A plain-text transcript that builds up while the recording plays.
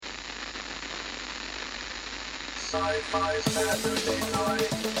Sci-Fi Saturday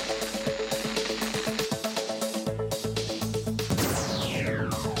Night.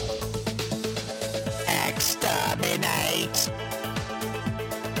 Exterminate!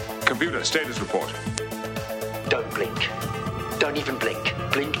 Computer, status report. Don't blink. Don't even blink.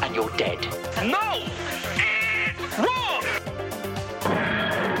 Blink and you're dead. No! Wrong!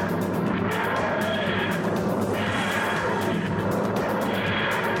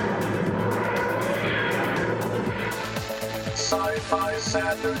 Sci-Fi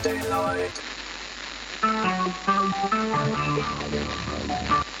Saturday Night.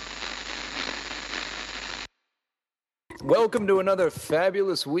 Welcome to another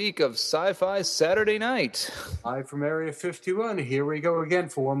fabulous week of Sci-Fi Saturday Night. Live from Area 51. Here we go again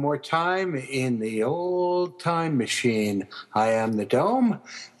for one more time in the old time machine. I am the Dome.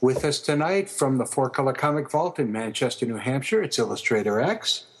 With us tonight from the Four Color Comic Vault in Manchester, New Hampshire, it's Illustrator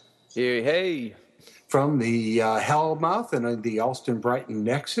X. Hey. From the Hellmouth and the Alston-Brighton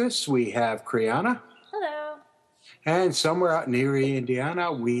Nexus, we have Kriana. Hello. And somewhere out in Erie,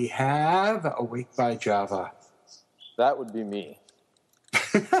 Indiana, we have Awake by Java. That would be me.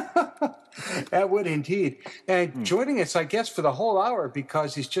 That would indeed. And joining us, I guess, for the whole hour,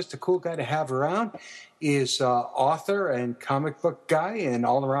 because he's just a cool guy to have around, is author and comic book guy and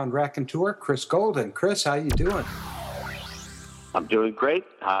all-around raconteur, Chris Golden. Chris, how you doing? I'm doing great.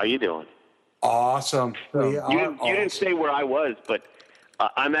 How are you doing? Awesome. You didn't say where I was, but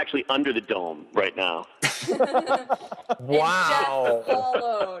I'm actually under the dome right now. Wow.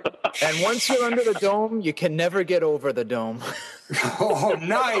 Followed. And once you're under the dome, you can never get over the dome. Oh,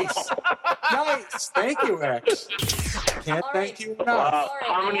 nice. Nice. Thank you, X. Can't thank you enough.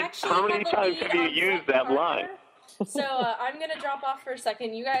 How many times have you used that line? So I'm going to drop off for a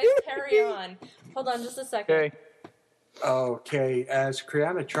second. You guys carry on. Hold on just a second. Okay. As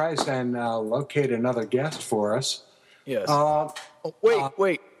Kriana tries and locate another guest for us. Yes.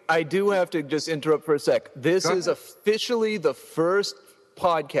 Wait. I do have to just interrupt for a sec. This is officially the first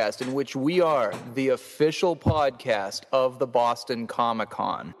podcast in which we are the official podcast of the Boston Comic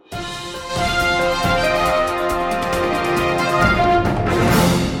Con.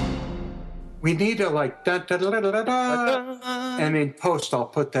 We need to and in post I'll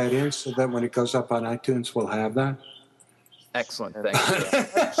put that in so that when it goes up on iTunes we'll have that. Excellent, thank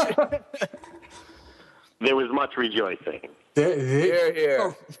you. There was much rejoicing. Here.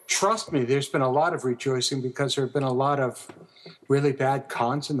 Oh, trust me, there's been a lot of rejoicing because there have been a lot of really bad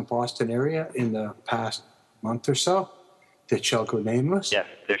cons in the Boston area in the past month or so that shall go nameless. Yes,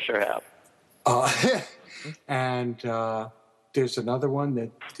 there sure have. And there's another one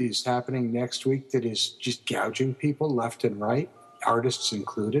that is happening next week that is just gouging people left and right, artists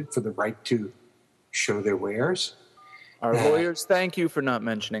included, for the right to show their wares. Our lawyers thank you for not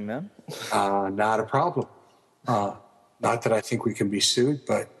mentioning them. Not a problem. Not that I think we can be sued,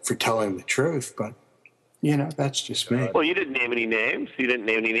 but for telling the truth. But, that's just me. Well, you didn't name any names.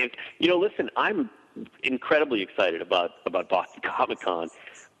 Listen, I'm incredibly excited about Boston Comic Con,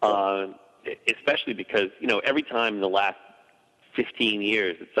 especially because, every time in the last 15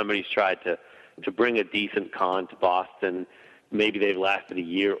 years that somebody's tried to bring a decent con to Boston, maybe they've lasted a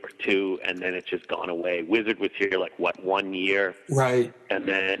year or two, and then it's just gone away. Wizard was here, 1 year? Right. And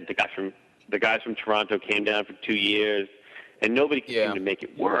then the guys from Toronto came down for 2 years, and nobody could seem to make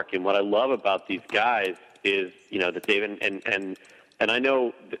it work. And what I love about these guys is, that they've and I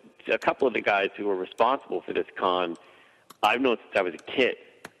know a couple of the guys who are responsible for this con, I've known since I was a kid,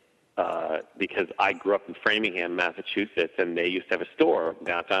 because I grew up in Framingham, Massachusetts, and they used to have a store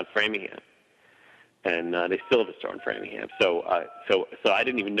downtown Framingham. And they still have a store in Framingham. So I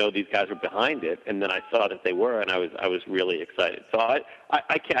didn't even know these guys were behind it, and then I saw that they were, and I was really excited. So I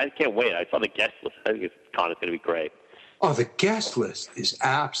can't wait. I saw the guest list. I think this con is going to be great. Oh, the guest list is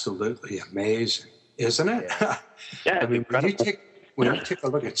absolutely amazing, isn't it? Yeah, I mean, incredible. when you take a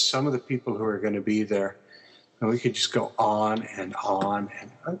look at some of the people who are going to be there, and we could just go on and on.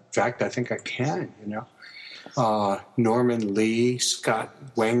 And in fact, I think I can. Norman Lee, Scott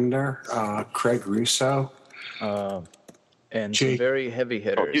Wagner, Craig Russo, and some very heavy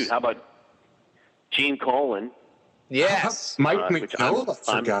hitters. Oh, dude, how about Gene Colan? Yes, Mike McNulty,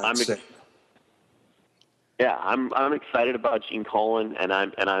 for God's sake. Yeah, I'm excited about Gene Colan, and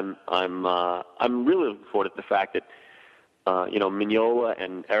I'm really looking forward to the fact that Mignola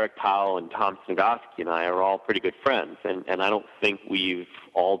and Eric Powell and Tom Snagowski and I are all pretty good friends, and I don't think we've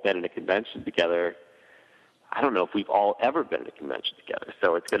all been in a convention together. I don't know if we've all ever been in a convention together,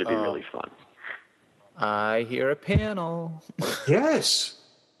 so it's going to be really fun. I hear a panel. Yes.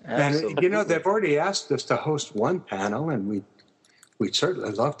 Absolutely. And, they've already asked us to host one panel, and we'd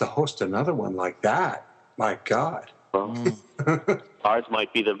certainly love to host another one like that. My God. Well, ours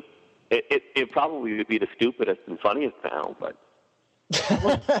might be it probably would be the stupidest and funniest panel, but.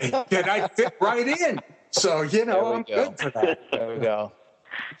 And I fit right in. So, I'm good for that. There we go.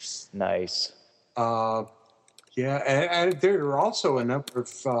 Nice. Yeah, and there are also a number of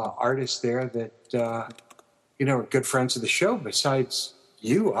artists there that, are good friends of the show, besides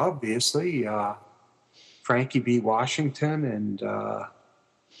you, obviously. Frankie B. Washington and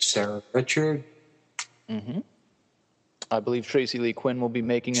Sarah Richard. Mm-hmm. I believe Tracy Lee Quinn will be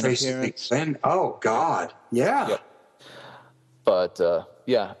making an appearance. Tracy Lee Quinn. Oh, God. Yeah. Yep. But,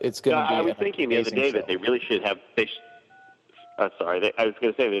 it's going to be I was thinking the other day that they really should have... I was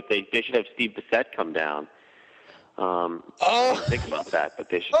going to say that they should have Steve Bissette come down. I didn't think about that, but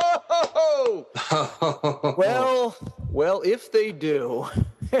they should. Well, if they do,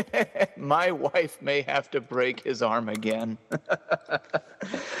 my wife may have to break his arm again.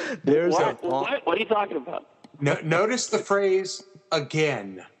 What are you talking about? Notice the phrase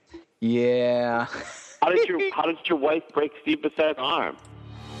again. Yeah. How did your wife break Steve Bissette's arm?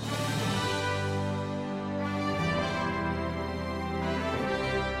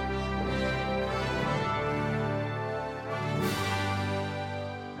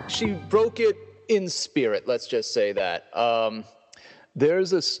 She broke it in spirit, let's just say that.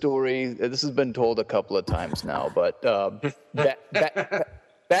 There's a story, this has been told a couple of times now, but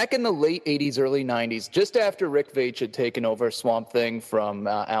back in the late 80s, early 90s, just after Rick Veitch had taken over Swamp Thing from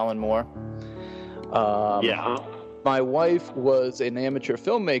Alan Moore, my wife was an amateur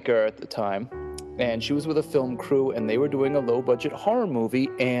filmmaker at the time, and she was with a film crew, and they were doing a low-budget horror movie,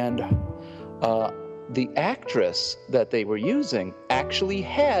 and the actress that they were using actually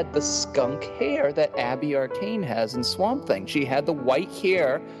had the skunk hair that Abby Arcane has in Swamp Thing. She had the white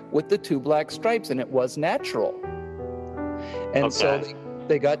hair with the 2 black stripes, and it was natural. And so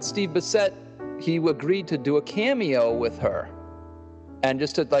they got Steve Bissette. He agreed to do a cameo with her, and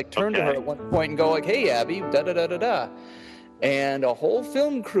just to turn to her at one point and go hey, Abby, da-da-da-da-da. And a whole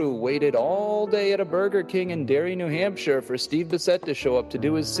film crew waited all day at a Burger King in Derry, New Hampshire for Steve Bissette to show up to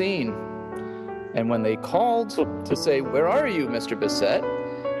do his scene. And when they called to say, "Where are you, Mr. Bissette?"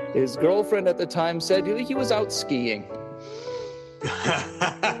 his girlfriend at the time said he was out skiing.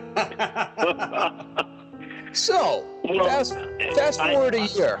 So, fast forward a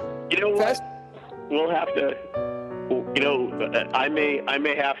year. You know what? We'll have to. I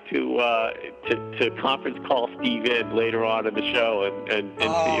may have to conference call Steve in later on in the show and see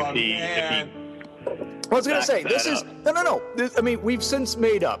if he. I was going to say, this is... No. We've since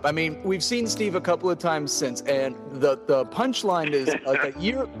made up. We've seen Steve a couple of times since, and the punchline is,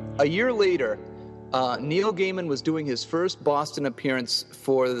 a year later, Neil Gaiman was doing his first Boston appearance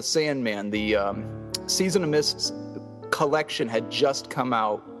for The Sandman. The Season of Mists collection had just come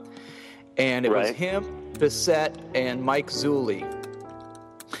out, and it was him, Bissette, and Mike Zulli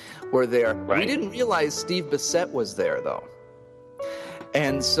were there. Right. We didn't realize Steve Bissette was there, though.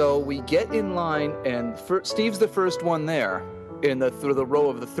 And so we get in line, and Steve's the first one there through the row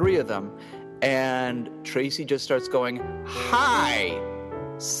of the 3 of them. And Tracy just starts going, "Hi,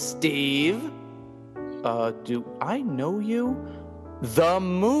 Steve. Do I know you? The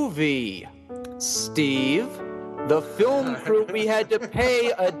movie, Steve. The film crew we had to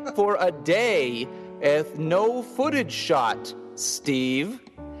pay for a day with no footage shot, Steve."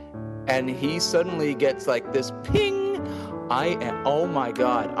 And he suddenly gets this ping. Oh my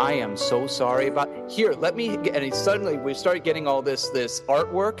God, I am so sorry here, let me, and we start getting all this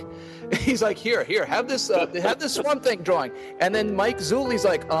artwork. He's like, here, have this Swamp Thing drawing. And then Mike Zulli's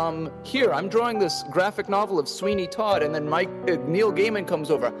like, here, I'm drawing this graphic novel of Sweeney Todd. And then Neil Gaiman comes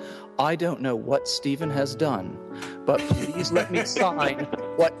over. "I don't know what Stephen has done, but please let me sign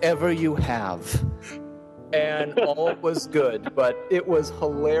whatever you have." And all was good, but it was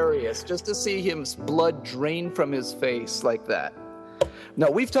hilarious just to see his blood drain from his face like that.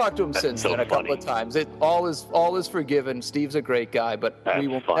 No, we've talked to him since then a couple of times. All is forgiven. Steve's a great guy, but we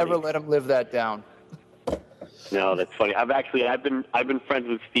will never let him live that down. No, that's funny. I've been friends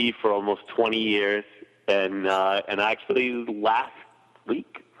with Steve for almost 20 years, and actually last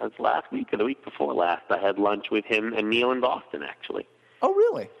week or the week before last, I had lunch with him and Neil in Boston, actually. Oh,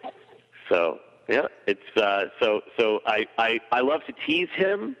 really? So. Yeah, it's so I love to tease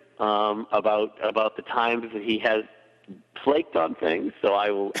him about the times that he has flaked on things. So I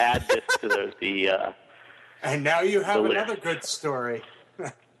will add this to the and now you have another good story.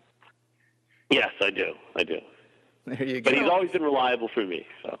 Yes, I do. There you go. But he's always been reliable for me.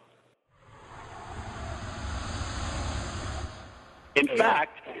 So, in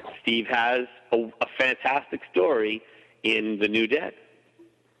fact, Steve has a fantastic story in The New Dead.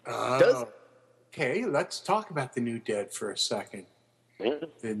 Okay, let's talk about The New Dead for a second. Yeah.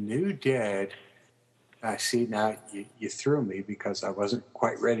 The New Dead. I see now you threw me because I wasn't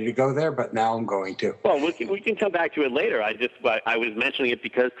quite ready to go there, but now I'm going to. Well, we can come back to it later. I was mentioning it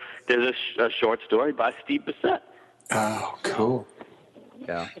because there's a short story by Steve Bissett. Oh, cool.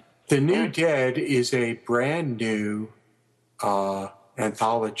 Yeah. The New Dead is a brand new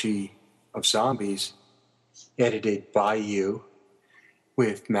anthology of zombies edited by you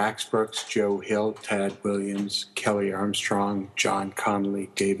with Max Brooks, Joe Hill, Tad Williams, Kelly Armstrong, John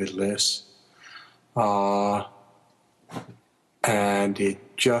Connolly, David Liss. And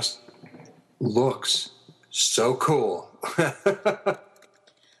it just looks so cool.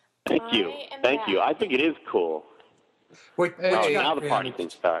 Thank you. I think it is cool. What now the party can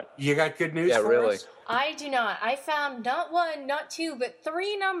start. You got good news for really. us? I do not. I found not one, not two, but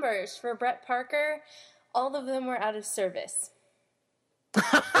 3 numbers for Brett Parker. All of them were out of service.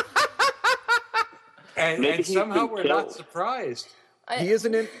 and somehow we're not surprised. He is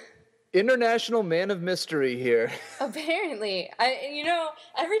an international man of mystery here. Apparently.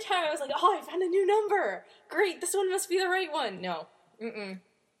 Every time I was like, oh, I found a new number. Great, this one must be the right one. No.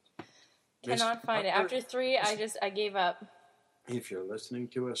 Cannot find it. After 3, I gave up. If you're listening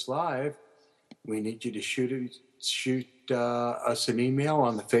to us live, we need you to shoot us an email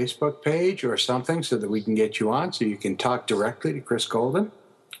on the Facebook page or something so that we can get you on so you can talk directly to Chris Golden.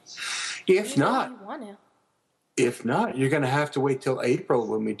 If not, you're going to have to wait till April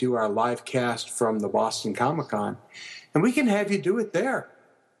when we do our live cast from the Boston Comic Con, and we can have you do it there.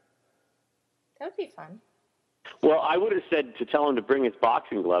 That would be fun. Well, I would have said to tell him to bring his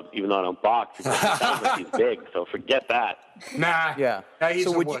boxing gloves, even though I don't box, because it sounds like he's big, so forget that. Nah. Yeah. He's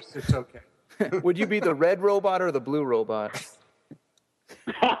a wuss. It's okay. Would you be the red robot or the blue robot?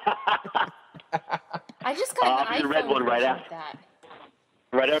 I just got an iPhone the red one right after that.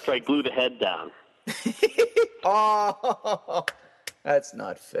 Right after I glue the head down. Oh, that's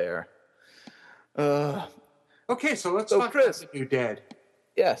not fair. Okay, so let's talk Chris, about The New Dead.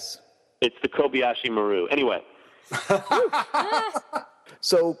 Yes. It's the Kobayashi Maru. Anyway.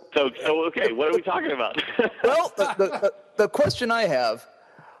 So okay, what are we talking about? Well, the question I have,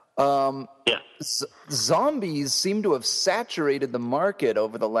 zombies seem to have saturated the market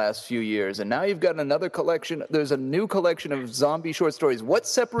over the last few years, and now you've got another collection. There's a new collection of zombie short stories. What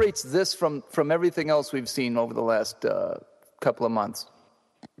separates this from everything else we've seen over the last couple of months?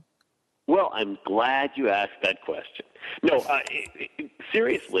 Well, I'm glad you asked that question. No,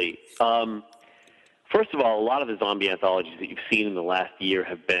 seriously. First of all, a lot of the zombie anthologies that you've seen in the last year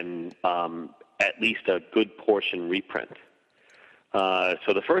have been at least a good portion reprint.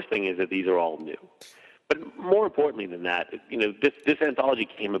 So the first thing is that these are all new. But more importantly than that, this anthology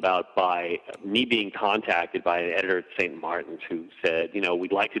came about by me being contacted by an editor at St. Martin's who said,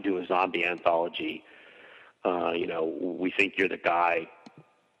 we'd like to do a zombie anthology. We think you're the guy.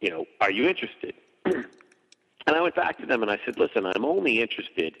 Are you interested? And I went back to them and I said, listen, I'm only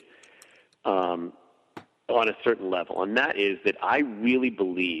interested on a certain level, and that is that I really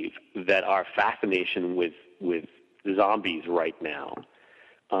believe that our fascination with zombies right now,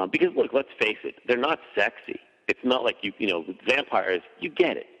 because look, let's face it, they're not sexy. It's not like vampires. You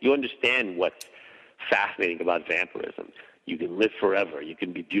get it. You understand what's fascinating about vampirism. You can live forever. You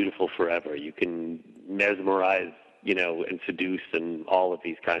can be beautiful forever. You can mesmerize, and seduce, and all of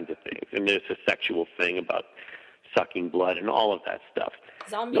these kinds of things. And there's a sexual thing about sucking blood and all of that stuff.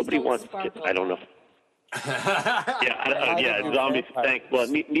 Zombies Nobody don't wants sparkle. to. I don't know. Zombies. Thanks. Well,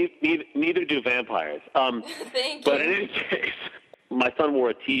 neither do vampires. Thank but you. in any case, my son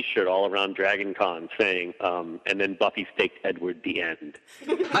wore a T-shirt all around Dragon Con saying, and then Buffy staked Edward the end.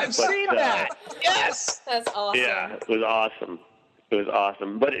 I've seen that. Yes. That's awesome. Yeah, it was awesome. It was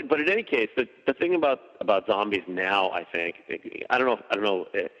awesome. But in any case, the thing about zombies now, I think, I don't know.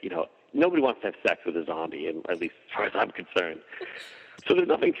 Nobody wants to have sex with a zombie, and at least as far as I'm concerned. So there's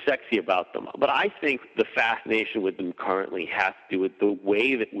nothing sexy about them. But I think the fascination with them currently has to do with the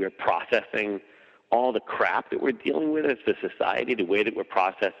way that we're processing all the crap that we're dealing with as a society, the way that we're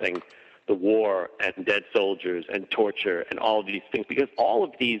processing the war and dead soldiers and torture and all of these things. Because all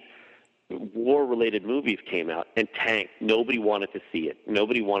of these war-related movies came out and tanked. Nobody wanted to see it.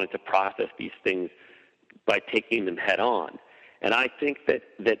 Nobody wanted to process these things by taking them head on. And I think that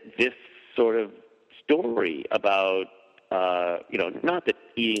this sort of story about, not that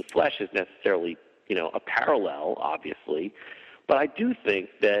eating flesh is necessarily, a parallel, obviously, but I do think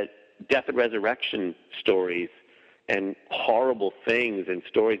that death and resurrection stories and horrible things and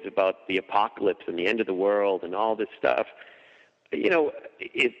stories about the apocalypse and the end of the world and all this stuff,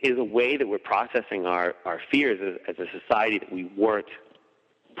 is a way that we're processing our fears as a society that we weren't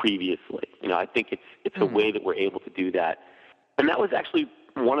previously. I think it's a way that we're able to do that. And that was actually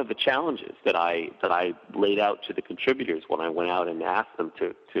one of the challenges that I laid out to the contributors when I went out and asked them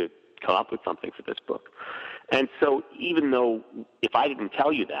to come up with something for this book. And so even though if I didn't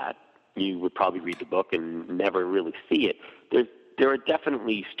tell you that, you would probably read the book and never really see it, there are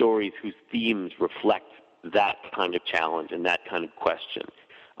definitely stories whose themes reflect that kind of challenge and that kind of question.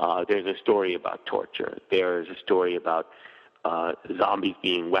 There's a story about torture. There's a story about zombies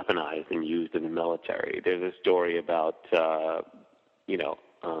being weaponized and used in the military. There's a story about, and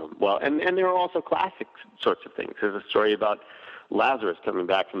there are also classic sorts of things. There's a story about Lazarus coming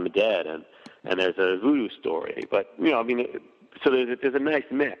back from the dead, and there's a voodoo story. But, so there's a nice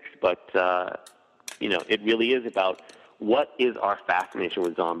mix. But, it really is about what is our fascination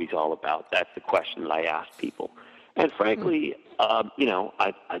with zombies all about? That's the question that I ask people. And frankly,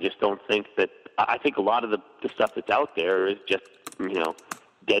 I just don't think that – I think a lot of the stuff that's out there is just,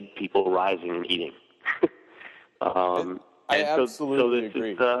 dead people rising and eating. I absolutely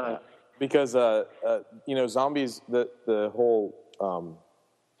agree. Because, zombies, the whole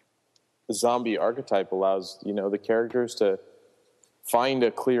zombie archetype allows, the characters to find a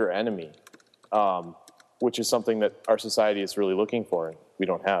clear enemy, which is something that our society is really looking for and we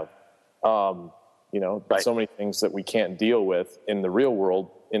don't have. Right. So many things that we can't deal with in the real world,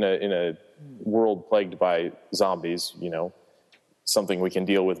 in a world plagued by zombies, something we can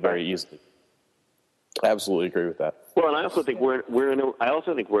deal with very easily. I absolutely agree with that. Well, and I also think we're in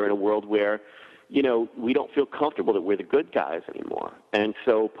a world where, we don't feel comfortable that we're the good guys anymore. And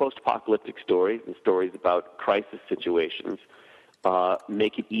so post-apocalyptic stories and stories about crisis situations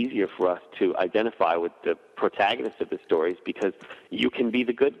make it easier for us to identify with the protagonists of the stories because you can be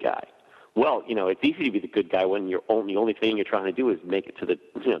the good guy. Well, it's easy to be the good guy when the only thing you're trying to do is make it to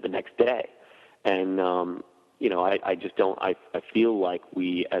the next day. And, I just don't, I feel like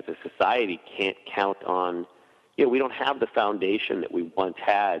we as a society can't count on, we don't have the foundation that we once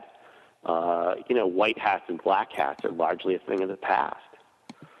had. White hats and black hats are largely a thing of the past.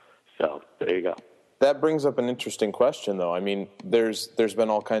 So there you go. That brings up an interesting question, though. I mean, there's been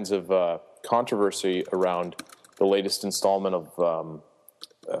all kinds of controversy around the latest installment of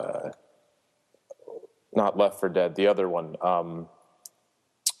not Left 4 Dead, the other one,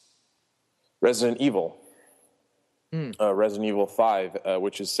 Resident Evil. Resident Evil 5,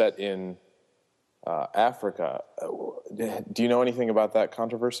 which is set in Africa. Do you know anything about that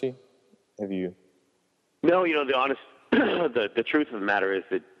controversy? Have you? No, the honest, the truth of the matter is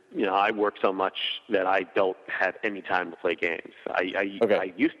that I work so much that I don't have any time to play games.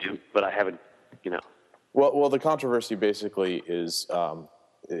 I used to, but I haven't. Well, the controversy basically is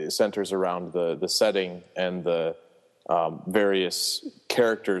centers around the setting and the various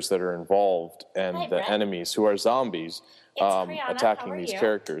characters that are involved and the enemies who are zombies attacking these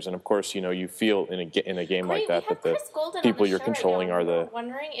characters. And of course, you feel in a game like that the people you're controlling are the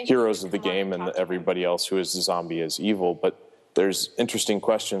heroes of the game and everybody else who is the zombie is evil. But there's interesting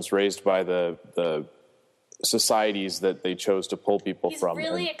questions raised by the societies that they chose to pull people from.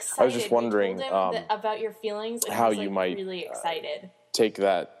 Really excited. I was just wondering about your feelings and how you might really excited. Take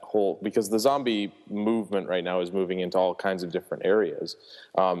that whole, because the zombie movement right now is moving into all kinds of different areas,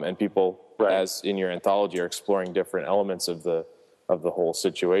 and people, as in your anthology, are exploring different elements of the whole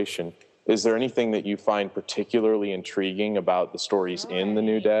situation. Is there anything that you find particularly intriguing about the stories in The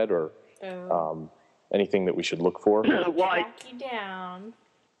New Dead, or anything that we should look for? Track you down.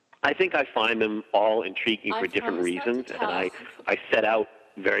 I think I find them all intriguing for different reasons, and I set out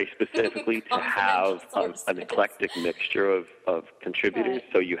very specifically to have an eclectic mixture of contributors.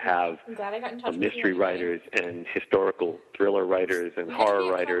 Right. So you have mystery writers and historical thriller writers and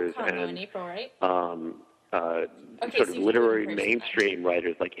horror writers and April, right? Sort of literary mainstream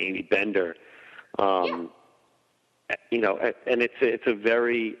writers like Amy Bender. And it's a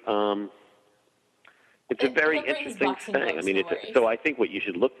very interesting thing. I mean, so I think what you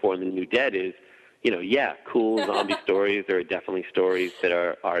should look for in The New Dead is, cool zombie stories. There are definitely stories that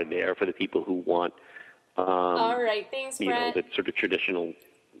are there for the people who want, all right, thanks, Brett. The sort of traditional,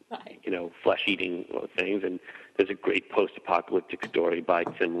 flesh-eating things. And there's a great post-apocalyptic story by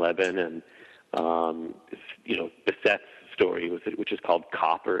Tim Levin, and Bissette's story, which is called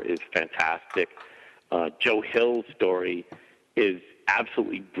Copper, is fantastic. Joe Hill's story is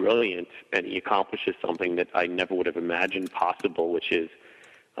absolutely brilliant, and he accomplishes something that I never would have imagined possible, which is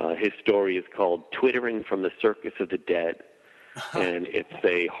his story is called Twittering from the Circus of the Dead, and it's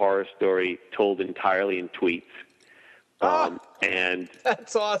a horror story told entirely in tweets. And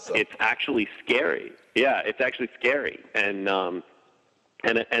that's awesome. It's actually scary. Yeah, it's actually scary, and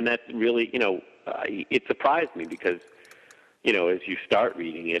that really, it surprised me because as you start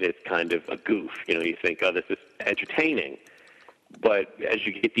reading it, it's kind of a goof. You think, oh, this is entertaining. But as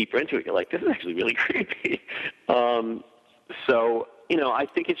you get deeper into it, you're like, this is actually really creepy. So, I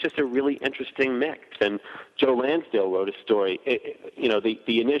think it's just a really interesting mix. And Joe Lansdale wrote a story. The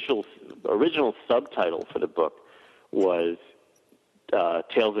original subtitle for the book was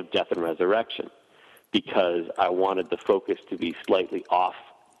Tales of Death and Resurrection, because I wanted the focus to be slightly off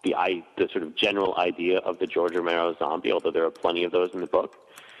the sort of general idea of the George Romero zombie, although there are plenty of those in the book.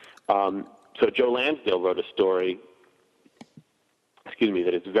 So Joe Lansdale wrote a story,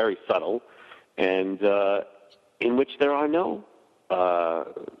 that is very subtle, and in which there are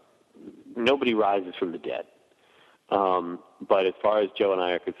nobody rises from the dead. But as far as Joe and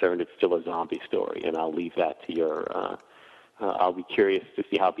I are concerned, it's still a zombie story, and I'll leave that to your. I'll be curious to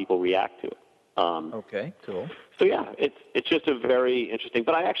see how people react to it. Okay, cool. So yeah, it's just a very interesting.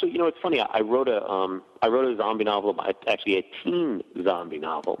 But I actually, it's funny. I wrote a zombie novel, actually a teen zombie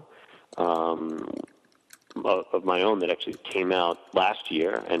novel of my own that actually came out last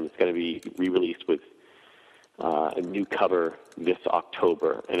year, and it's going to be re-released with a new cover this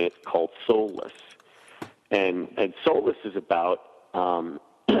October, and it's called Soulless. And Soulless is about, I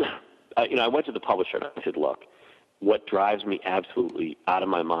went to the publisher and I said, look, what drives me absolutely out of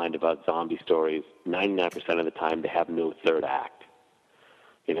my mind about zombie stories, 99% of the time they have no third act.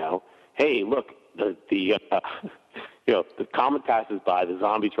 Hey, look, the comet passes by, the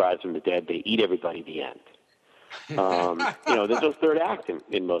zombies rise from the dead, they eat everybody at the end. There's no third act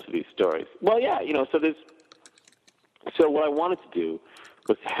in most of these stories. Well, yeah, so what I wanted to do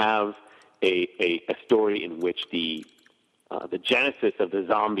was have a story in which the genesis of the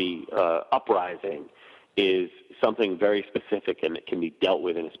zombie uprising is something very specific and it can be dealt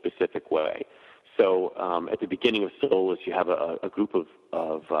with in a specific way. So at the beginning of Soulless, you have a group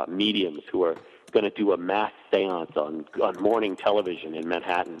of mediums who are going to do a mass seance on morning television in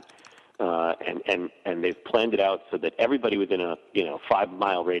Manhattan, and they've planned it out so that everybody within a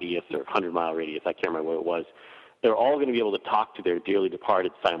 5-mile radius or 100-mile radius, I can't remember what it was, they're all going to be able to talk to their dearly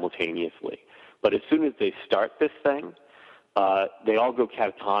departed simultaneously. But as soon as they start this thing, they all go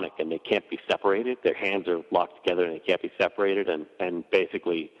catatonic and they can't be separated. Their hands are locked together and they can't be separated. And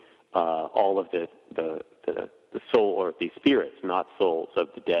basically, all of the soul, or the spirits, not souls,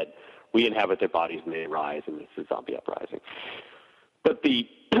 of the dead, re-inhabit their bodies and they rise, and it's a zombie uprising. But the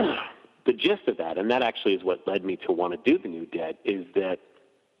gist of that, and that actually is what led me to want to do The New Dead, is that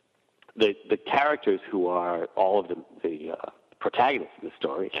the characters who are all of the protagonists in the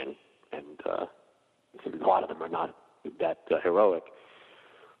story, and a lot of them are not that heroic,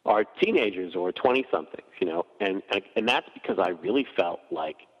 are teenagers or 20-somethings, and that's because I really felt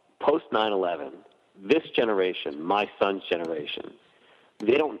like post 9/11, this generation, my son's generation,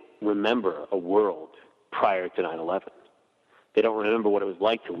 they don't remember a world prior to 9/11. They don't remember what it was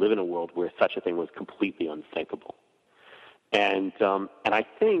like to live in a world where such a thing was completely unthinkable. And I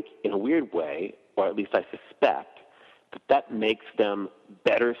think, in a weird way, or at least I suspect, that makes them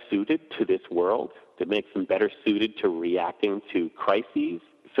better suited to this world. That makes them better suited to reacting to crises,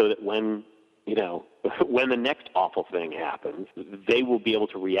 so that when the next awful thing happens, they will be able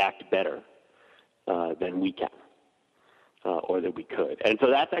to react better than we can, or that we could. And so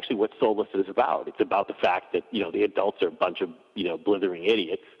that's actually what Soulless is about. It's about the fact that the adults are a bunch of blithering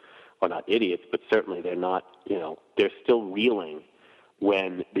idiots. Or not idiots, but certainly they're not, they're still reeling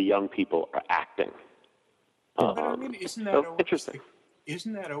when the young people are acting. But I mean, isn't that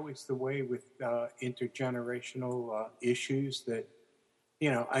always the way with intergenerational issues that,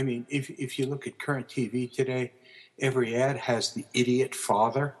 if you look at current TV today, every ad has the idiot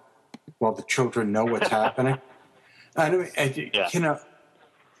father while the children know what's happening. And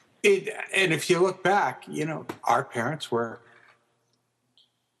if you look back, our parents were,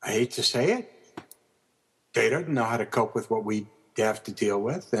 I hate to say it, they don't know how to cope with what we have to deal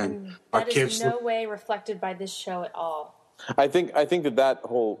with, and our kids. That is no way reflected by this show at all. I think that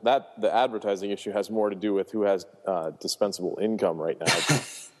the advertising issue has more to do with who has dispensable income right now.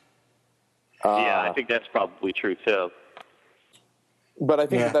 Yeah, I think that's probably true too. But I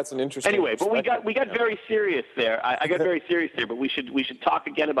think that's an interesting. Anyway, but we got very serious there. I got very serious there. But we should talk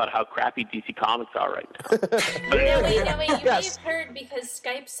again about how crappy DC Comics are right now. Wait. You may have heard, because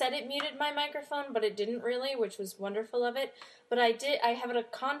Skype said it muted my microphone, but it didn't really, which was wonderful of it. But I have a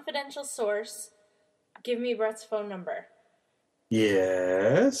confidential source give me Brett's phone number.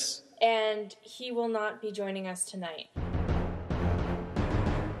 Yes. And he will not be joining us tonight.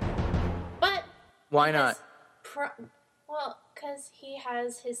 But why not? Because he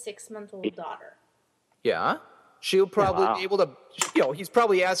has his 6-month-old daughter. Yeah. She'll probably be able to, he's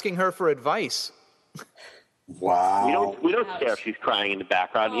probably asking her for advice. Wow. We don't care if she's crying in the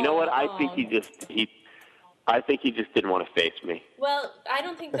background. You know what? I think he just didn't want to face me. Well, I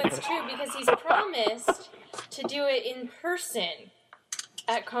don't think that's true because he's promised to do it in person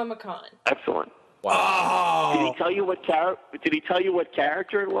at Comic-Con. Excellent. Wow. Did he tell you what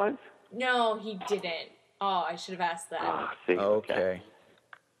character it was? No, he didn't. Oh, I should have asked that. Okay.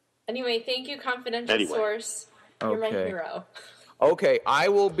 Anyway, thank you, confidential source. You're my hero. Okay, I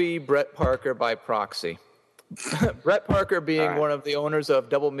will be Brett Parker by proxy. Brett Parker being one of the owners of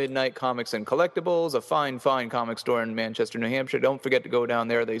Double Midnight Comics and Collectibles, a fine comic store in Manchester, New Hampshire. Don't forget to go down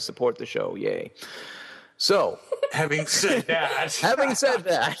there. They support the show. Yay. So, having said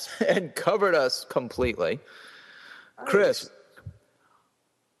that, and covered us completely, Chris,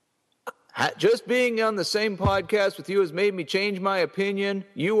 just being on the same podcast with you has made me change my opinion.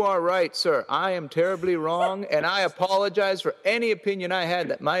 You are right, sir. I am terribly wrong, and I apologize for any opinion I had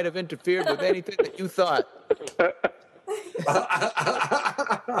that might have interfered with anything that you thought.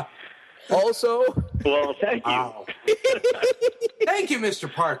 Also, well, thank you. Thank you,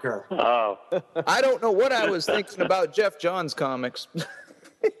 Mr. Parker. Oh, I don't know what I was thinking about Jeff Johns comics.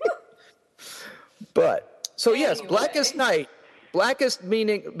 But so yes, Blackest Night. Blackest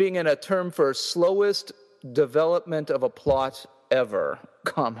meaning being in a term for slowest development of a plot ever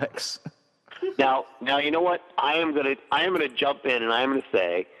comics. Now you know what? I am gonna jump in and I'm gonna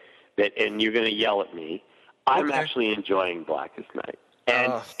say that, and you're gonna yell at me. I'm actually enjoying Blackest Night,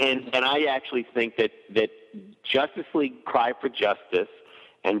 and I actually think that Justice League Cry for Justice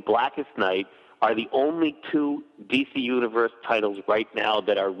and Blackest Night are the only two DC Universe titles right now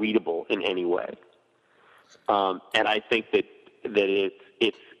that are readable in any way. And I think that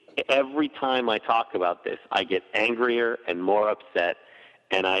it's every time I talk about this, I get angrier and more upset,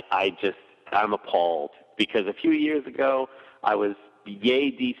 and I'm appalled because a few years ago I was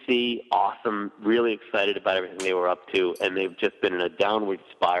yay DC, awesome, really excited about everything they were up to, and they've just been in a downward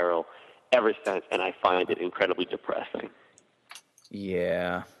spiral ever since, and I find it incredibly depressing.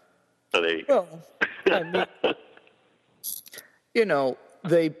 Yeah. So there you go. Well, I mean, you know,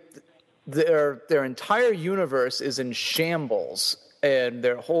 their entire universe is in shambles, and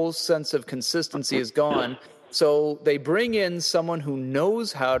their whole sense of consistency is gone. So they bring in someone who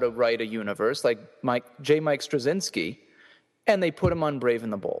knows how to write a universe, like J. Mike Straczynski, and they put him on Brave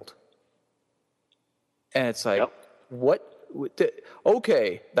and the Bold. And it's like, what?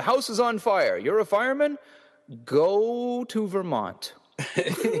 Okay, the house is on fire. You're a fireman? Go to Vermont.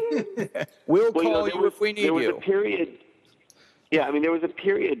 We'll call you if we need you. There was a period. Yeah, I mean, there was a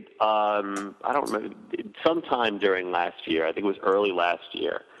period, I don't remember, sometime during last year, I think it was early last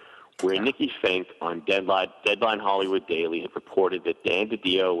year, where Nikki Fink on Deadline Hollywood Daily had reported that Dan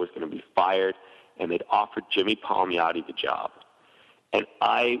DiDio was going to be fired, and they'd offered Jimmy Palmiotti the job. And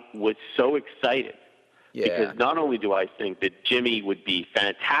I was so excited, because not only do I think that Jimmy would be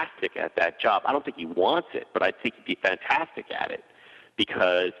fantastic at that job, I don't think he wants it, but I think he'd be fantastic at it,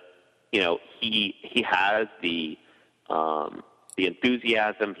 because, you know, he has the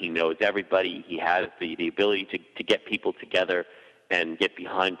enthusiasm, he knows everybody, he has the ability to get people together and get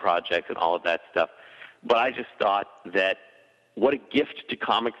behind projects and all of that stuff. But I just thought that what a gift to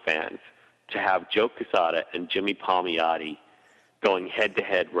comic fans to have Joe Quesada and Jimmy Palmiotti going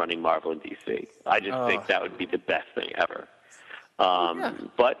head-to-head running Marvel and DC. I just think that would be the best thing ever.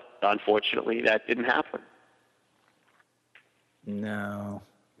 But unfortunately, that didn't happen. No.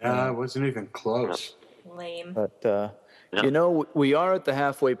 It wasn't even close. Lame. But, you know, we are at the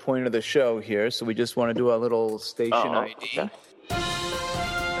halfway point of the show here, so we just want to do a little station ID. Okay.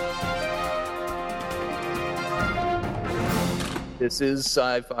 This is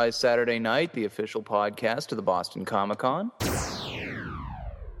Sci-Fi Saturday Night, the official podcast of the Boston Comic-Con.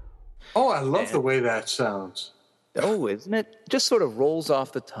 Oh, I love the way that sounds. Oh, isn't it? Just sort of rolls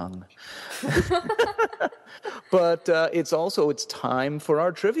off the tongue. But it's time for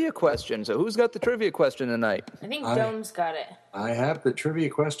our trivia question. So who's got the trivia question tonight? I think Dome's got it. I have the trivia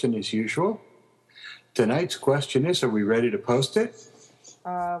question as usual. Tonight's question is, are we ready to post it?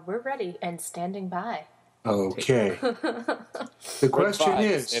 We're ready and standing by. Okay. The question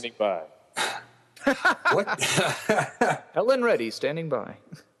is... Standing by. What? Helen Reddy, standing by.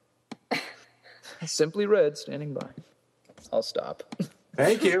 Simply Red, standing by. I'll stop.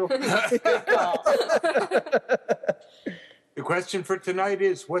 Thank you. The question for tonight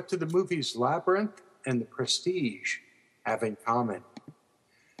is, what do the movies Labyrinth and The Prestige have in common?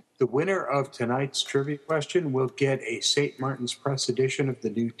 The winner of tonight's trivia question will get a St. Martin's Press edition of The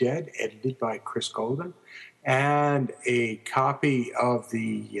New Dead, edited by Chris Golden, and a copy of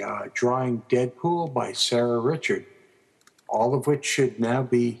the Drawing Deadpool by Sarah Richard, all of which should now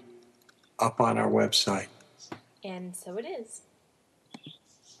be up on our website. And so it is.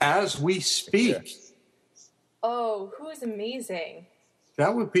 As we speak. Oh, who's amazing?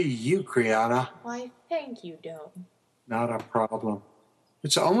 That would be you, Kriana. Why, thank you, Dome. Not a problem.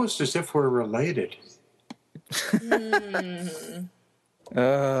 It's almost as if we're related.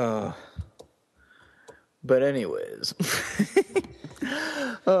 Oh. But anyways.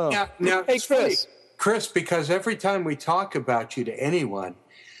 Now, hey, Chris. Chris, because every time we talk about you to anyone,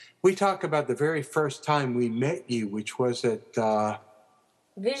 we talk about the very first time we met you, which was at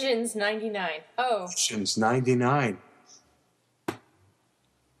Visions 99. Oh. Visions 99.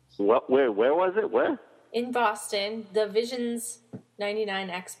 What? Where was it? Where? In Boston, the Visions 99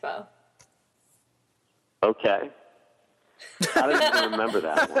 Expo. Okay. I don't even remember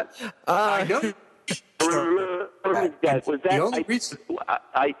that one. I know. Was that? The only reason...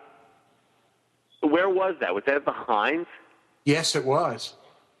 Where was that? Was that at the Heinz? Yes, it was.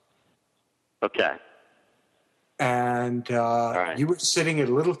 Okay. And right. You were sitting at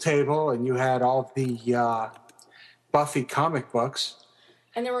a little table, and you had all the Buffy comic books.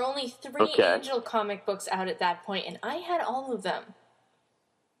 And there were only 3 Angel comic books out at that point, and I had all of them.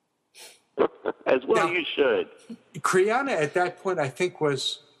 As well, you should. Kriana at that point, I think,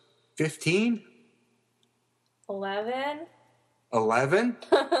 was 15? 11? 11?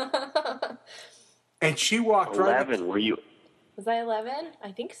 And she walked 11, were you? Was I 11?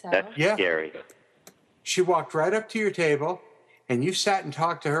 I think so. That's scary. She walked right up to your table, and you sat and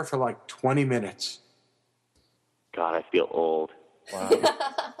talked to her for like 20 minutes. God, I feel old. Wow.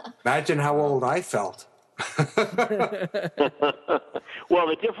 Imagine how old I felt. Well,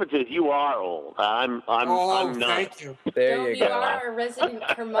 the difference is you are old. I'm not. Thank you. There you go. You are a resident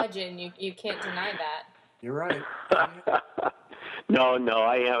curmudgeon. You can't deny that. You're right. No.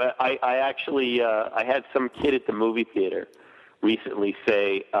 I actually I had some kid at the movie theater recently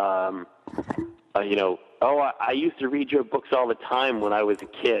say, I used to read your books all the time when I was a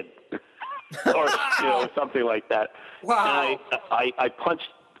kid, or something like that. Wow. And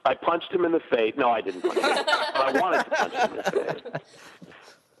I punched him in the face. No, I didn't punch him. I wanted to punch him in the face.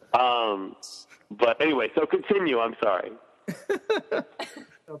 But anyway, so continue. I'm sorry.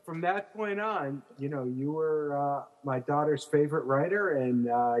 So from that point on, you were my daughter's favorite writer, and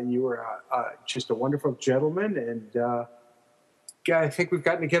you were just a wonderful gentleman. And I think we've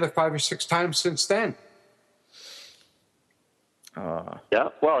gotten together 5 or 6 times since then. Yeah.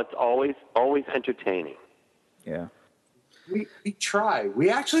 Well, it's always entertaining. Yeah. We try. We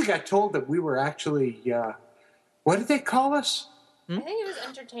actually got told that we were actually, what did they call us? I think it was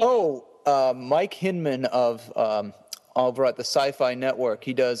entertaining. Oh, Mike Hinman of over at the Sci-Fi Network.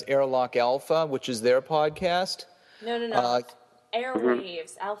 He does Airlock Alpha, which is their podcast. No.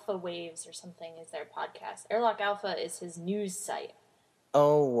 Airwaves, Alpha Waves or something is their podcast. Airlock Alpha is his news site.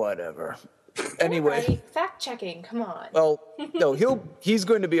 Oh, whatever. Anyway. Right. Fact checking, come on. Well, no, he's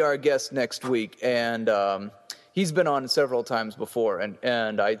going to be our guest next week, and he's been on several times before,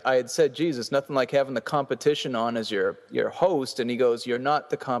 and I had said, Jesus, nothing like having the competition on as your host, and he goes, you're not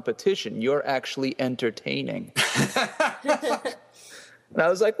the competition, you're actually entertaining. And I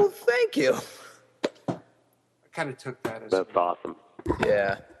was like, well, thank you. I kind of took that as... That's awesome.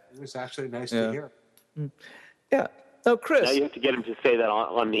 Yeah. It was actually nice to hear. Yeah. No, Chris. Now you have to get him to say that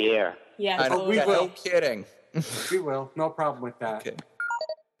on the air. Yeah, we will. No kidding. We will. No problem with that. Okay.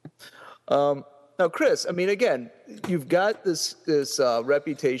 Now, Chris, I mean, again, you've got this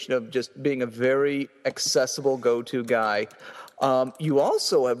reputation of just being a very accessible go-to guy. You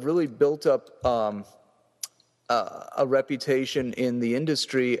also have really built up a reputation in the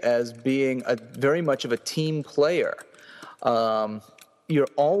industry as being very much of a team player. You're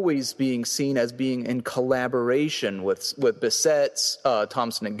always being seen as being in collaboration with Bissett, Tom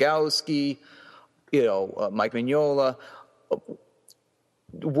Snegowski, Mike Mignola.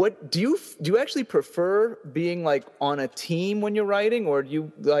 What do you actually prefer being like on a team when you're writing, or do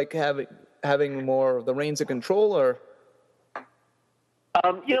you like having more of the reins of control, or?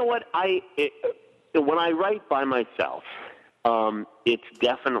 You know what? When I write by myself, it's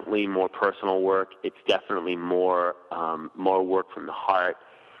definitely more personal work. It's definitely more work from the heart.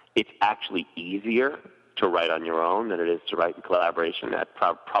 It's actually easier to write on your own than it is to write in collaboration. That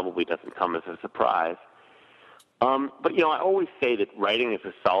probably doesn't come as a surprise. But, I always say that writing is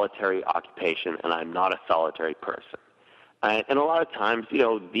a solitary occupation, and I'm not a solitary person. And a lot of times,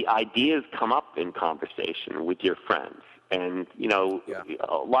 the ideas come up in conversation with your friends. And, a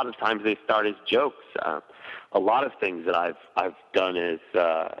lot of times they start as jokes. A lot of things that I've done as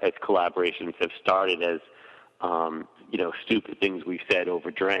collaborations have started as, stupid things we've said over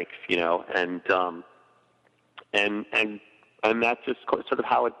drinks, and that's just sort of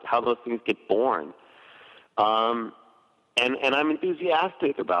how those things get born. And I'm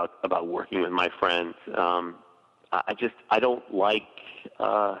enthusiastic about working with my friends. I don't like.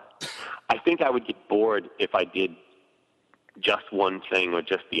 I think I would get bored if I did just one thing or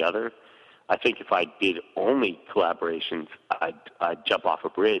just the other. I think if I did only collaborations, I'd jump off a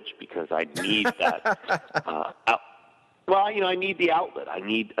bridge because I need that. I need the outlet. I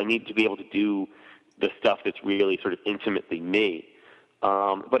need to be able to do the stuff that's really sort of intimately me.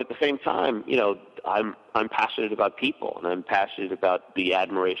 But at the same time, I'm passionate about people, and I'm passionate about the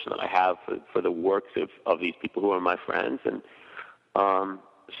admiration that I have for the works of these people who are my friends. And I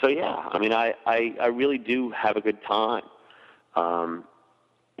really do have a good time.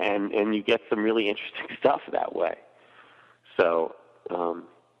 And you get some really interesting stuff that way. So, and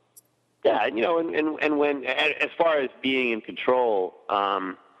when, as far as being in control,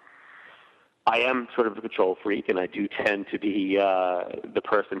 I am sort of a control freak, and I do tend to be the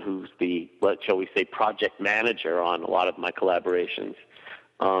person who's the, shall we say, project manager on a lot of my collaborations.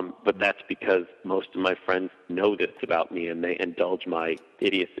 But that's because most of my friends know this about me, and they indulge my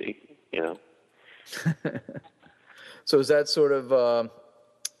idiocy, So does that sort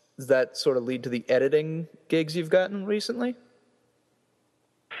of lead to the editing gigs you've gotten recently?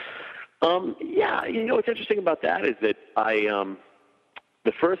 What's interesting about that is that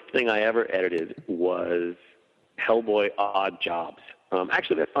the first thing I ever edited was Hellboy Odd Jobs.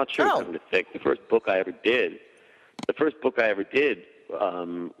 Actually, that's not true. I'm going to think. The first book I ever did, for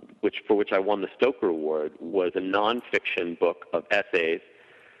which I won the Stoker Award, was a nonfiction book of essays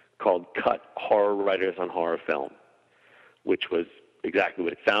called "Cut Horror Writers on Horror Film," which was exactly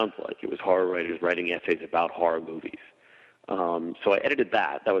what it sounds like. It was horror writers writing essays about horror movies. So I edited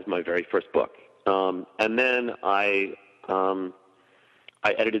that. That was my very first book. And then I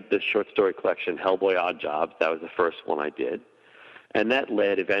edited the short story collection Hellboy Odd Jobs. That was the first one I did. And that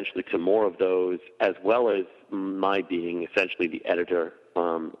led eventually to more of those, as well as my being essentially the editor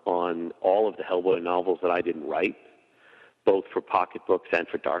on all of the Hellboy novels that I didn't write, both for Pocket Books and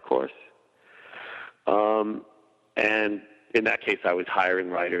for Dark Horse. And in that case, I was hiring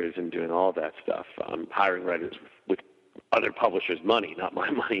writers and doing all that stuff, hiring writers with other publishers' money, not my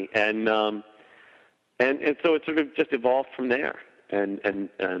money. And so it sort of just evolved from there. And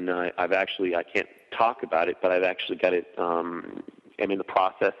I've actually, I can't talk about it, but I've actually got it, I'm in the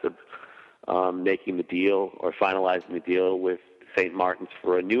process of making the deal or finalizing the deal with St. Martin's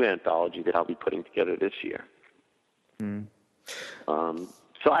for a new anthology that I'll be putting together this year.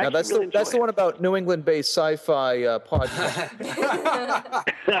 So I that's the one about New England-based sci-fi podcast.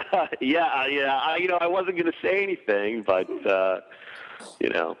 Yeah. I wasn't going to say anything, but that's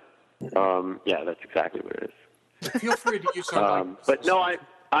exactly what it is. Feel free to use some. But no,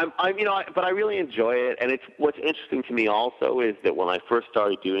 but I really enjoy it, and what's interesting to me also is that when I first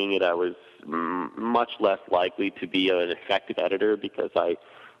started doing it, I was much less likely to be an effective editor because I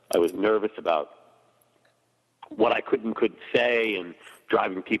was nervous about what I couldn't say and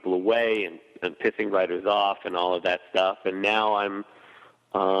driving people away and pissing writers off and all of that stuff. And now I'm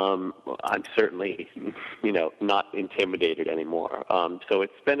certainly, not intimidated anymore. So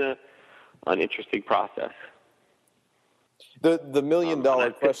it's been an interesting process. The $1 million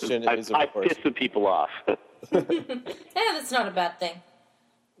question is, of course, I pissed some people off. That's not a bad thing.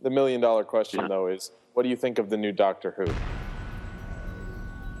 The $1 million question, though, is what do you think of the new Doctor Who?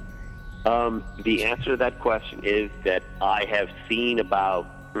 The answer to that question is that I have seen about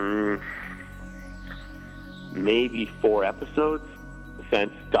maybe 4 episodes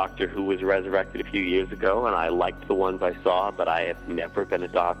since Doctor Who was resurrected a few years ago, and I liked the ones I saw, but I have never been a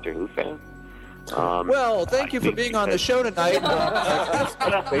Doctor Who fan. Well, thank you for being on the show tonight.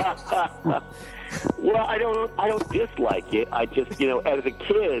 Well, I don't dislike it. I just, as a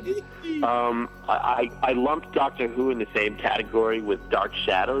kid, I lumped Doctor Who in the same category with Dark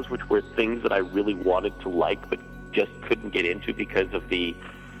Shadows, which were things that I really wanted to like, but just couldn't get into because of the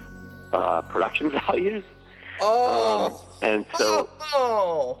production values. And so,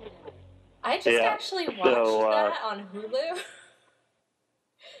 I just actually watched that on Hulu.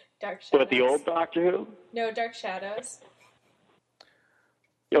 Dark Shadows. What, the old Doctor Who? No, Dark Shadows.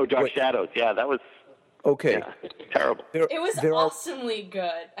 No, Dark Shadows. Yeah, that was okay. Yeah, terrible. It was awesomely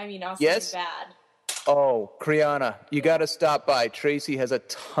good. I mean, awesomely bad. Oh, Kriana, you got to stop by. Tracy has a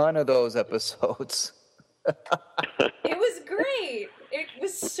ton of those episodes. It was great. It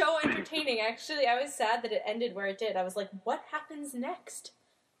was so entertaining. Actually, I was sad that it ended where it did. I was like, what happens next?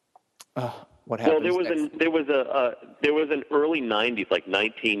 What happens next? Well, there was an early 90s, like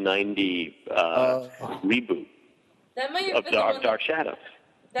 1990 reboot that might have been Dark Shadows.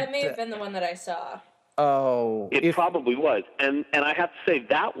 That may have been the one that I saw. It probably was. And I have to say,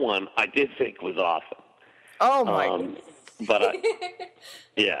 that one I did think was awesome. Oh my! But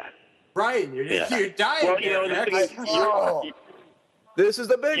yeah. Brian, you're dying. Well, you know, the thing is, this is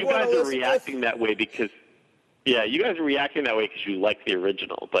the big you one. You guys are reacting that way because you like the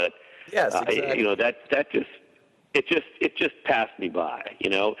original. But yes, exactly. You know that just passed me by. You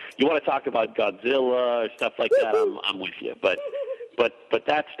know, you want to talk about Godzilla or stuff like that, I'm with you. But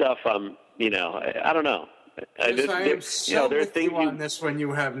that stuff, you know, I don't know. I am so with you on this one.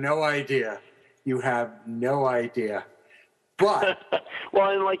 You have no idea. You have no idea. But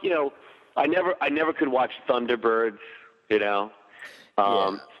well, and like, you know, I never could watch Thunderbirds, you know,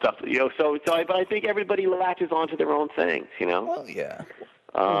 stuff, you know. But I think everybody latches onto their own things, you know. Well, yeah.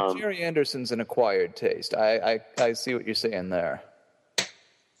 Jerry Anderson's an acquired taste. I see what you're saying there.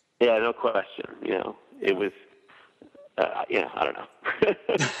 Yeah, no question. You know, it was. I don't know.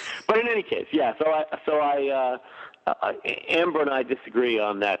 But in any case, yeah. So Amber and I disagree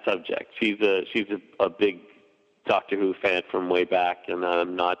on that subject. She's a big Doctor Who fan from way back, and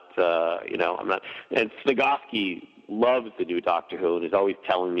I'm not. I'm not. And Snagofsky loves the new Doctor Who and is always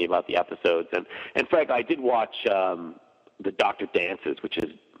telling me about the episodes. And Frank, I did watch the Doctor Dances, which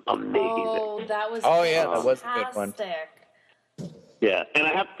is amazing. Oh, that was. Oh yeah, that was a good one. Yeah, and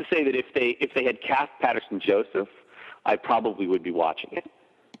I have to say that if they had cast Patterson Joseph, I probably would be watching it.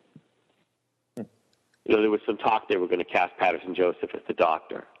 You know, there was some talk they were going to cast Patterson Joseph as the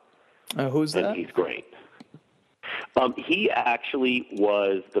Doctor. Who's that? And he's great. He actually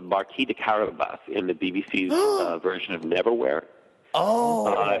was the Marquis de Carabas in the BBC's version of Neverwhere.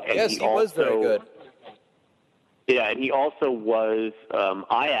 Yes, he was very good. Yeah, and he also was.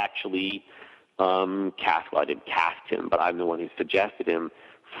 I actually cast. Well, I didn't cast him, but I'm the one who suggested him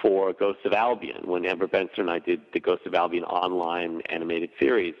for Ghosts of Albion. When Amber Benson and I did the Ghosts of Albion online animated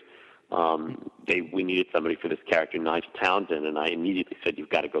series, we needed somebody for this character, Nigel Townsend, and I immediately said, "You've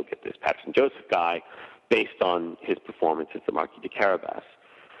got to go get this Patterson Joseph guy," based on his performance as the Marquis de Carabas.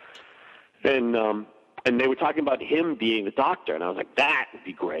 And they were talking about him being the Doctor, and I was like, that would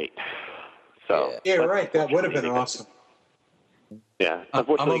be great. So yeah, right. That would have been awesome. Yeah, I'm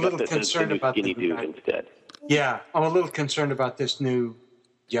a little the concerned about skinny dude instead. Yeah, I'm a little concerned about this new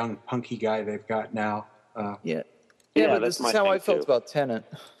young punky guy they've got now. But this is how I felt about Tennant.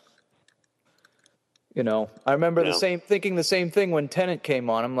 You know, I remember thinking the same thing when Tennant came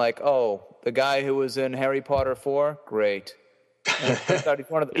on. I'm like, oh, the guy who was in Harry Potter 4, great. And I thought he's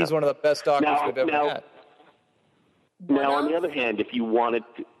one of the best Doctors we've ever had. Now, on the other hand, if the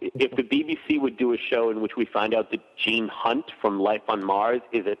BBC would do a show in which we find out that Gene Hunt from Life on Mars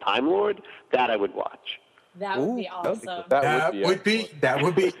is a Time Lord, that I would watch. That would be awesome. That would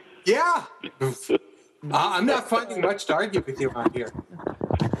be. Yeah. I'm not finding much to argue with you on here.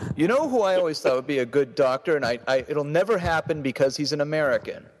 You know who I always thought would be a good Doctor, and it'll never happen because he's an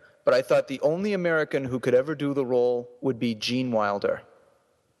American, but I thought the only American who could ever do the role would be Gene Wilder.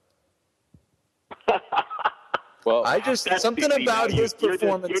 Well, something about his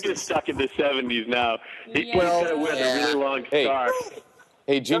performance. You're just stuck in the 70s now. Yeah. Well, a really long scar.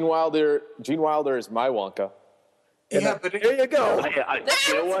 Hey, Gene Wilder is my Wonka. Yeah, but there you go.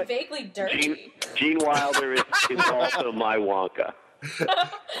 You know what? Vaguely dirty. Gene Wilder is also my Wonka.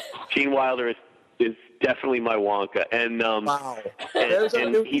 Gene Wilder is definitely my Wonka, and wow.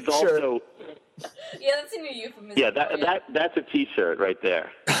 And he's also. Yeah, that's a new euphemism. Yeah, that's a T-shirt right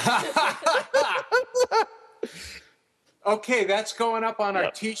there. Okay, that's going up on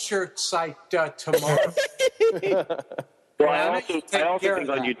our T-shirt site tomorrow. Well, I also think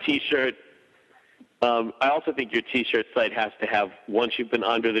on your T-shirt. I also think your T-shirt site has to have, once you've been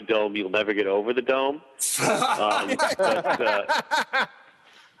under the dome, you'll never get over the dome. I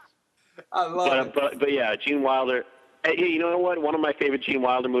love it. But yeah, Gene Wilder. Hey, you know what? One of my favorite Gene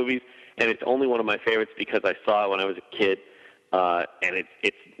Wilder movies, and it's only one of my favorites because I saw it when I was a kid, and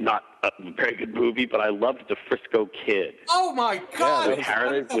it's not a very good movie, but I loved The Frisco Kid. Oh my God! With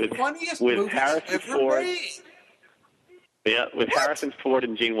funniest with movies Harrison ever Ford. made. Yeah, with Harrison Ford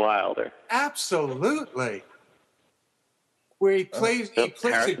and Gene Wilder. Absolutely. Where he plays a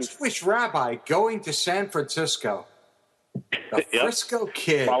Jewish rabbi going to San Francisco. The Frisco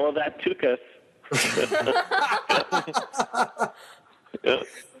Kid. Follow that Tukas.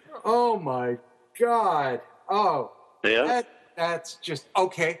 Oh my God. Oh. Yeah. That's just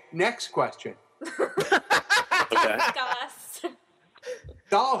okay. Next question. Okay.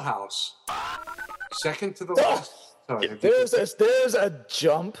 Dollhouse. Second to the last. Sorry, there's a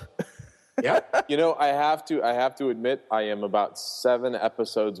jump. Yep. You know, I have to admit, I am about 7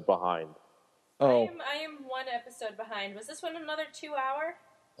 episodes behind. Oh. I am 1 episode behind. Was this one another 2-hour?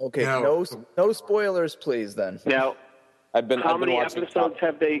 Okay, no spoilers, please. Then now, how many episodes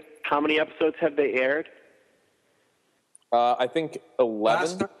have they aired? I think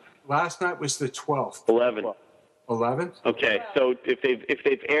 11. Last night was the 12th. 11. 11? Okay, so if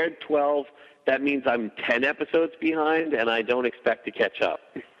they've aired 12, that means I'm 10 episodes behind, and I don't expect to catch up.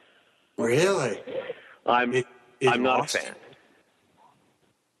 Really? I'm not a fan.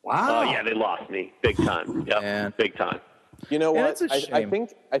 Wow. Yeah, they lost me big time. Yep, big time. You know what? I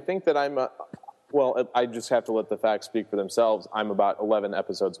think that I'm. Well, I just have to let the facts speak for themselves. I'm about 11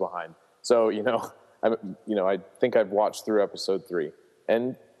 episodes behind. So I think I've watched through episode 3,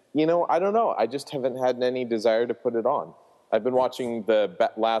 and I don't know. I just haven't had any desire to put it on. I've been watching the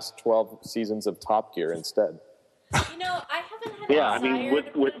last 12 seasons of Top Gear instead. I haven't had a desire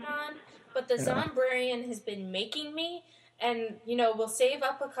to put it on, but the Zombrarian has been making me, and, we'll save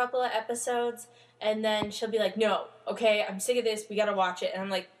up a couple of episodes, and then she'll be like, no, okay, I'm sick of this, we gotta watch it. And I'm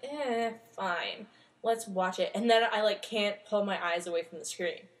like, fine, let's watch it. And then I, can't pull my eyes away from the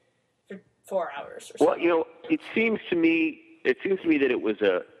screen for 4 hours or something. Well, it seems to me that it was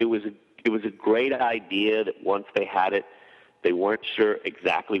a great idea that once they had it, they weren't sure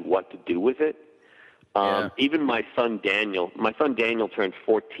exactly what to do with it. Even my son Daniel turned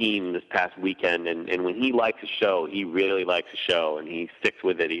 14 this past weekend, and when he likes a show, he really likes a show, and he sticks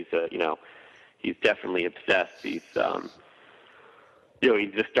with it. He's definitely obsessed. He's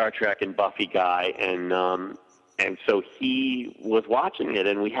he's a Star Trek and Buffy guy, and so he was watching it,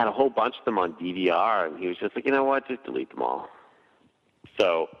 and we had a whole bunch of them on DVR, and he was just like, you know what, just delete them all.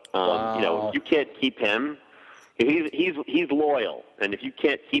 So you can't keep him. He's loyal, and if you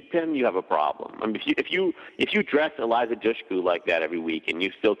can't keep him, you have a problem. I mean, if you dress Eliza Dushku like that every week, and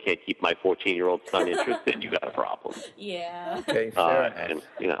you still can't keep my 14-year-old son interested, you got a problem. Yeah. Okay, fair enough.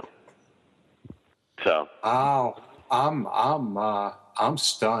 And, so. Oh, I'm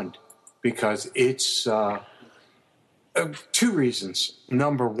stunned because it's 2 reasons.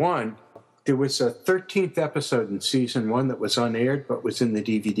 Number one, there was a 13th episode in season 1 that was unaired, but was in the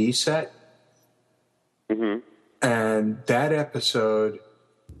DVD set. Mm-hmm. And that episode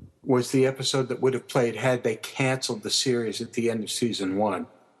was the episode that would have played had they canceled the series at the end of season 1.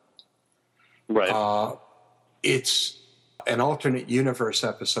 Right. It's an alternate universe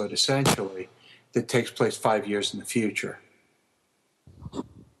episode, essentially, that takes place 5 years in the future. I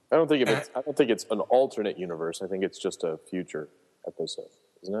don't think it's an alternate universe. I think it's just a future episode,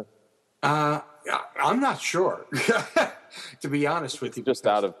 isn't it? I'm not sure, to be honest with you. Just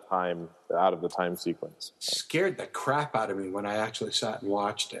out of the time sequence. Scared the crap out of me when I actually sat and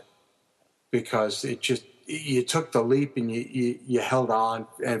watched it, because you took the leap and you held on,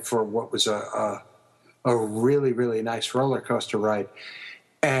 and for what was a really, really nice roller coaster ride.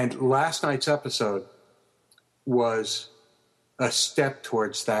 And last night's episode was a step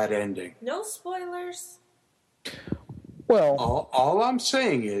towards that ending. No spoilers. Well, all I'm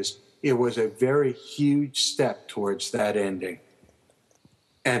saying is it was a very huge step towards that ending.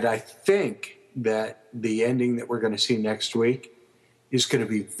 And I think that the ending that we're going to see next week is going to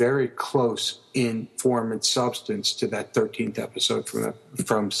be very close in form and substance to that 13th episode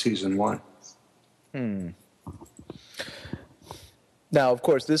from season 1. Now, of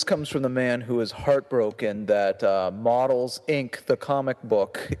course, this comes from the man who is heartbroken that Models, Inc., the comic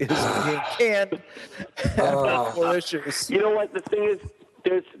book, is being canned after 4 issues. You know what? The thing is,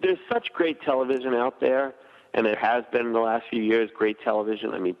 there's such great television out there, and there has been in the last few years great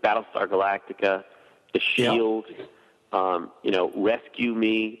television. I mean, Battlestar Galactica, The Shield, Rescue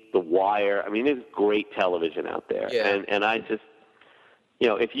Me, The Wire. I mean, there's great television out there, and I just,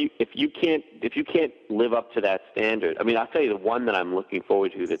 if you can't live up to that standard, I mean, I'll tell you the one that I'm looking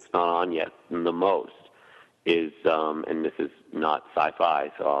forward to that's not on yet the most is, and this is not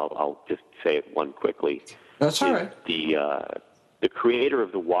sci-fi, so I'll just say it one quickly. That's all right. The creator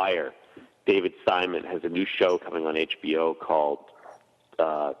of The Wire, David Simon, has a new show coming on HBO called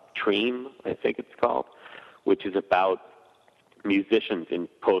Treem, I think it's called, which is about musicians in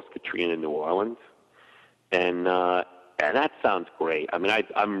post-Katrina New Orleans. And that sounds great. I mean,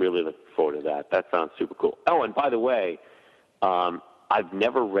 I'm really looking forward to that. That sounds super cool. Oh, and by the way, I've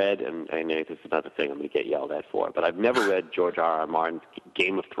never read, and I know this is another thing I'm going to get yelled at for, but I've never read George R.R. Martin's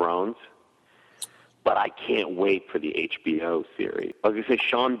Game of Thrones. But I can't wait for the HBO series. I was going to say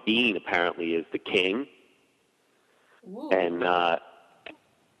Sean Bean apparently is the king. Ooh. And,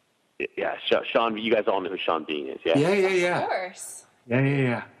 Sean, you guys all know who Sean Bean is, yeah? Yeah. Of course.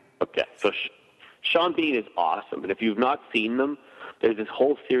 Yeah. Okay, so Sean Bean is awesome. And if you've not seen them, there's this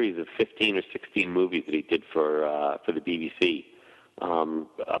whole series of 15 or 16 movies that he did for the BBC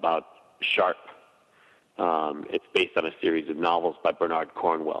about Sharp. It's based on a series of novels by Bernard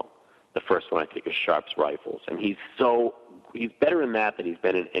Cornwell. The first one, I think, is Sharp's Rifles. And he's better in that than he's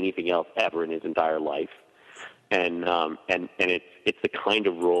been in anything else ever in his entire life. and it's the kind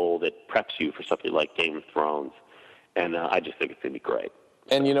of role that preps you for something like Game of Thrones, and I just think it's going to be great.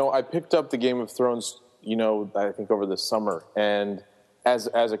 And I picked up the Game of Thrones, I think over the summer, and as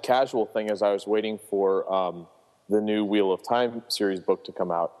a casual thing, as I was waiting for the new Wheel of Time series book to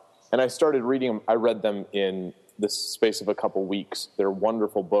come out, and I started reading them. I read them in the space of a couple weeks. They're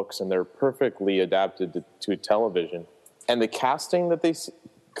wonderful books, and they're perfectly adapted to television. And the casting that they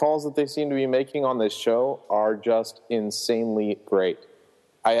seem to be making on this show are just insanely great.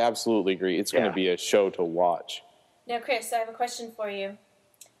 I absolutely agree. It's going to be a show to watch. Now, Chris, I have a question for you.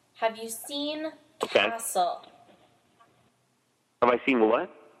 Have you seen Castle? Have I seen what?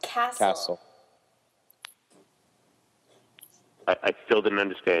 Castle. I still didn't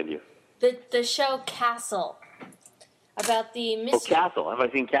understand you. The show Castle. About the mystery. Oh, Castle. Have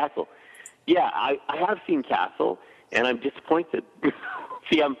I seen Castle? Yeah, I have seen Castle, and I'm disappointed.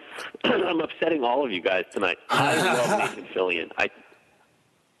 See, I'm upsetting all of you guys tonight. I love Nathan Fillion. I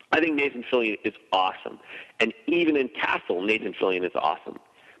think Nathan Fillion is awesome. And even in Castle, Nathan Fillion is awesome.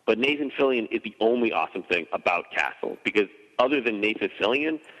 But Nathan Fillion is the only awesome thing about Castle, because other than Nathan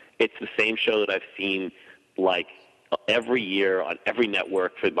Fillion, it's the same show that I've seen like every year on every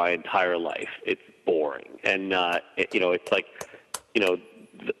network for my entire life. It's boring. And, it's like, The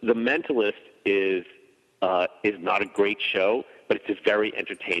Mentalist is not a great show, but it's a very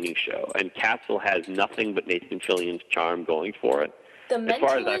entertaining show. And Castle has nothing but Nathan Fillion's charm going for it. The Mentalist, as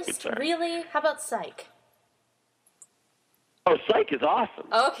far as I'm concerned. Really? How about Psych? Oh, Psych is awesome.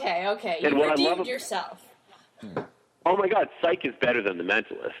 Okay. You redeemed yourself. Oh, my God. Psych is better than The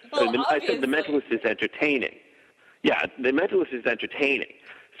Mentalist. Well, I said The Mentalist is entertaining. Yeah, The Mentalist is entertaining.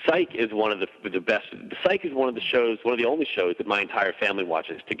 Psych is one of the best. Psych is one of the only shows that my entire family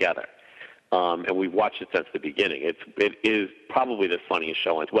watches together. And we've watched it since the beginning. It is probably the funniest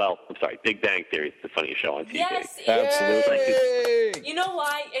show on. Well, I'm sorry, Big Bang Theory is the funniest show on TV. Yes, absolutely. You know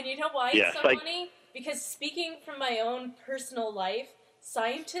why? And you know why it's so funny? Because speaking from my own personal life,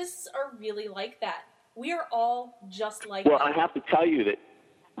 scientists are really like that. We are all just like that. Well, I have to tell you that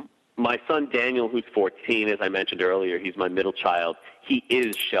my son Daniel, who's 14, as I mentioned earlier, he's my middle child. He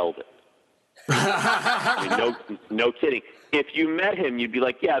is Sheldon. I mean, no kidding. If you met him, you'd be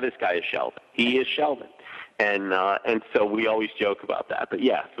like, yeah, this guy is Sheldon. He is Sheldon. And so we always joke about that. But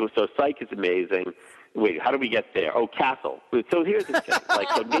yeah, so Psych is amazing. Wait, how do we get there? Oh, Castle. So here's the thing.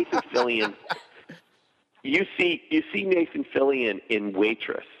 So Nathan Fillion, you see Nathan Fillion in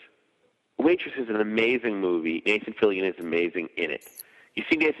Waitress. Waitress is an amazing movie. Nathan Fillion is amazing in it. You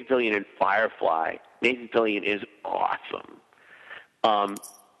see Nathan Fillion in Firefly. Nathan Fillion is awesome. I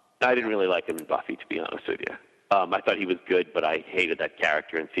didn't really like him in Buffy, to be honest with you. I thought he was good, but I hated that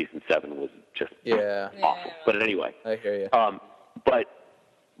character in season 7. Was just awful. But anyway, I hear you. But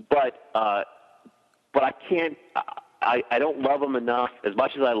I can't. I don't love him enough. As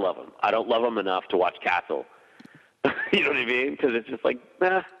much as I love him, I don't love him enough to watch Castle. You know what I mean? Because it's just like,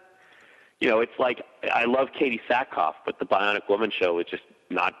 it's like I love Katie Sackhoff, but the Bionic Woman show is just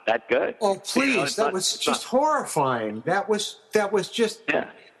not that good. Oh, please! That was just horrifying. That was just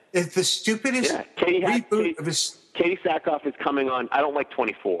the stupidest reboot of his. Katie Sackhoff is coming on. I don't like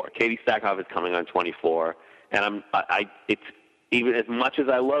 24. Katie Sackhoff is coming on 24, and it's even as much as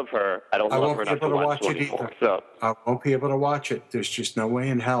I love her, I don't love her enough to watch 24. So I won't be able to watch it. There's just no way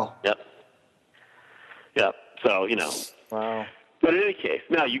in hell. Yep. So Wow. But in any case,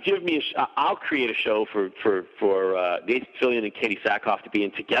 now you give me I'll create a show for Nathan Fillion and Katie Sackhoff to be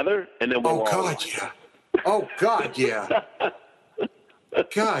in together, and then we'll Oh God, yeah.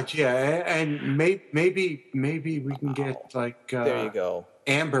 God, yeah, and maybe we can get there you go,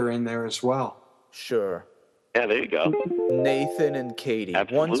 Amber in there as well. Sure. Yeah, there you go. Nathan and Katie.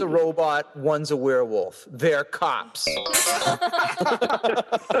 Absolutely. One's a robot, one's a werewolf. They're cops.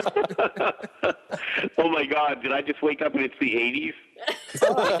 Oh my God! Did I just wake up and it's the 80s?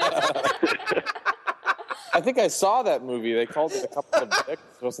 I think I saw that movie. They called it A Couple of Dicks.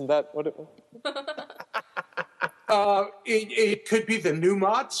 Wasn't that what it was? It could be the new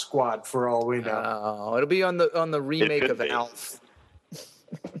Mod Squad for all we know. Oh, it'll be on the remake of Alf.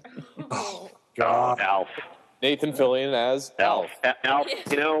 Oh God, Alf. Nathan Fillion as Alf. Alf.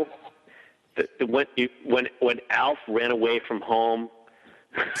 When Alf ran away from home,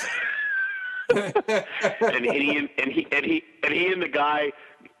 and he and the guy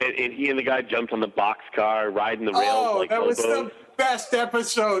jumped on the boxcar, riding the rails like that hobos. Was the best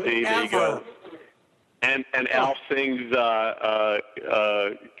episode ever. There you go. And Alf sings the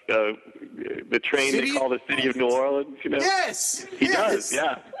train they call the City of New Orleans. Yes, he does.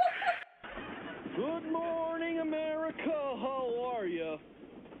 Yeah. Good morning, America. How are you?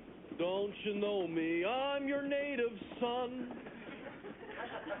 Don't don't you know me? I'm your native son.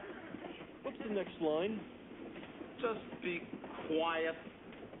 What's the next line? Just be quiet.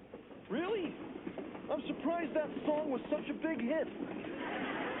 Really? I'm surprised that song was such a big hit.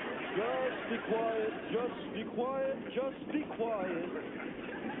 Just be quiet, just be quiet, just be quiet.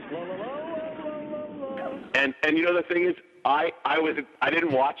 La la la la la la. And you know the thing is, I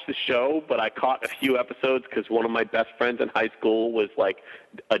didn't watch the show, but I caught a few episodes because one of my best friends in high school was like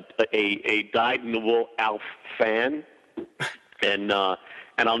a dyed-in-the-wool Alf fan, and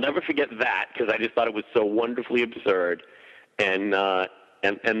I'll never forget that because I just thought it was so wonderfully absurd, and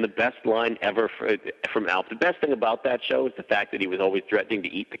the best line ever from Alf. The best thing about that show is the fact that he was always threatening to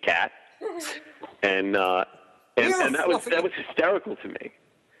eat the cat, and that was hysterical to me.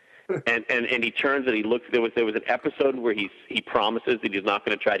 And he turns and he looks. There was an episode where he promises that he's not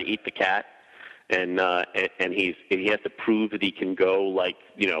going to try to eat the cat, and he has to prove that he can go like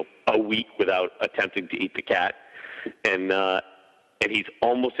a week without attempting to eat the cat, and he's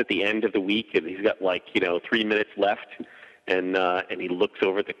almost at the end of the week and he's got 3 minutes left, and he looks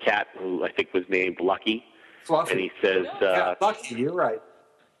over at the cat who I think was named Lucky, Fluffy. And he says, Lucky, you're right.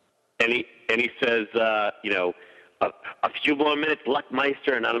 And he says, a few more minutes,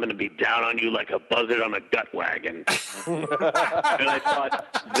 Luckmeister, and I'm going to be down on you like a buzzard on a gut wagon. And I thought,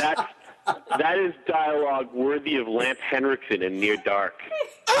 that is dialogue worthy of Lance Henriksen in Near Dark.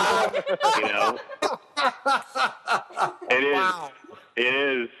 It is. Wow. It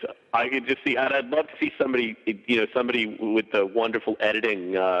is. I could just see. I'd love to see somebody with the wonderful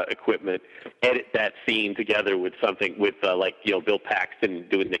editing equipment edit that scene together with something with Bill Paxton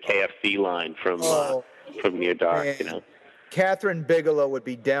doing the KFC line from Near Dark. Man. Catherine Bigelow would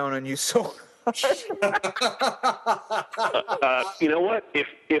be down on you so hard. You know what?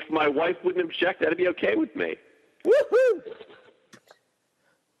 If my wife wouldn't object, that'd be okay with me. Woohoo!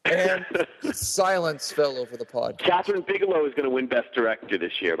 And silence fell over the podcast. Catherine Bigelow is going to win Best Director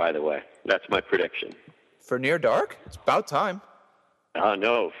this year, by the way. That's my prediction. For Near Dark? It's about time.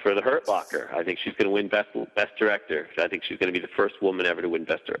 No, for The Hurt Locker. I think she's going to win Best Director. I think she's going to be the first woman ever to win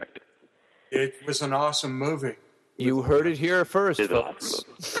Best Director. It was an awesome movie. You heard it here first, It's folks.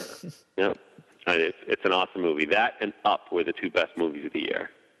 an awesome movie. Yep. It's an awesome movie. That and Up were the two best movies of the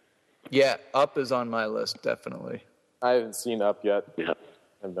year. Yeah, Up is on my list, definitely. I haven't seen Up yet. Yep.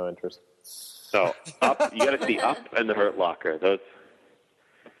 I have no interest. So, Up, you got to see Up and The Hurt Locker. Those,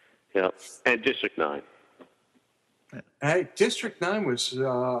 and District 9. Hey, District 9 was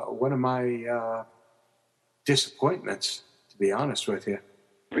one of my disappointments, to be honest with you.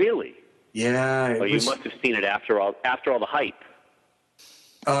 Really? Yeah. You must have seen it after all the hype.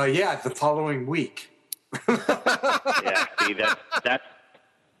 Yeah, the following week. Yeah, see,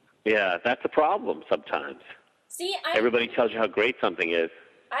 that's a problem sometimes. See, everybody tells you how great something is.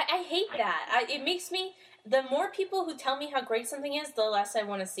 I hate that. It makes me. The more people who tell me how great something is, the less I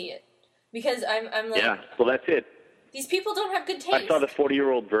want to see it, because I'm like. Yeah, well, that's it. These people don't have good taste. I saw The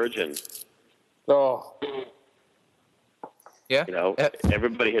 40-Year-Old Virgin. Oh. Yeah.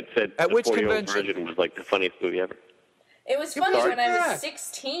 Everybody had said at The which 40-Year-Old convention? Virgin was like the funniest movie ever. It was funny when I was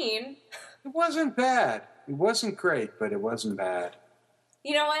 16. It wasn't bad. It wasn't great, but it wasn't bad.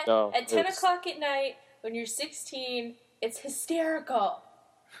 You know what? No, at 10 o'clock at night, when you're 16, it's hysterical.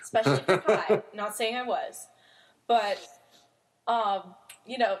 Especially for Kai. Not saying I was. But, now,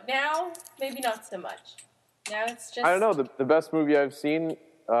 maybe not so much. Now it's just... I don't know. The best movie I've seen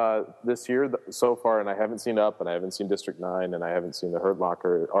this year so far, and I haven't seen Up, and I haven't seen District 9, and I haven't seen The Hurt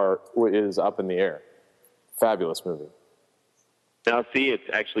Locker, is Up in the Air. Fabulous movie. Now, see, it's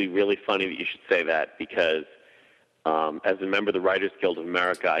actually really funny that you should say that because as a member of the Writers Guild of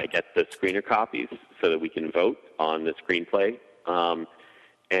America, I get the screener copies so that we can vote on the screenplay.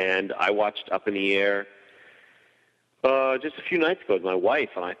 And I watched Up in the Air just a few nights ago with my wife,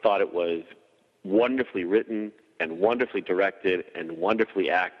 and I thought it was wonderfully written and wonderfully directed and wonderfully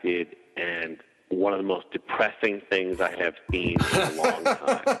acted and one of the most depressing things I have seen in a long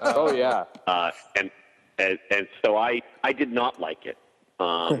time. Oh, yeah. And so I did not like it.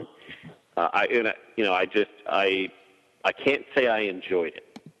 I can't say I enjoyed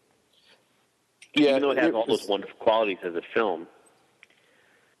it. Even though it has all those wonderful qualities as a film.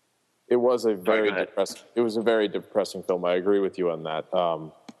 It was a very depressing film. I agree with you on that.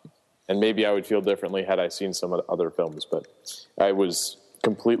 And maybe I would feel differently had I seen some of the other films, but I was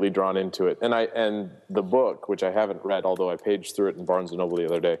completely drawn into it. And the book, which I haven't read, although I paged through it in Barnes & Noble the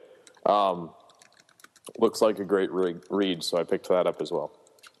other day, looks like a great read, so I picked that up as well.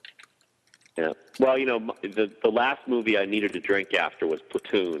 Yeah. Well, the last movie I needed to drink after was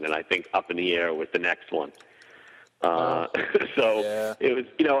Platoon, and I think Up in the Air was the next one. It was,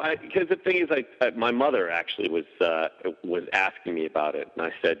 because the thing is, my mother actually was asking me about it, and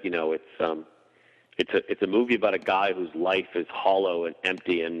I said, it's a movie about a guy whose life is hollow and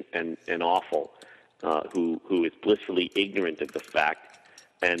empty and awful, who is blissfully ignorant of the fact,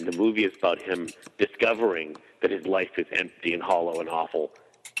 and the movie is about him discovering that his life is empty and hollow and awful,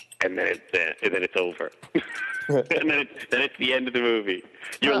 and then it's over, and then it's the end of the movie.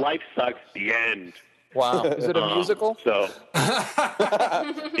 Your life sucks. The end. Wow. Is it a musical? So,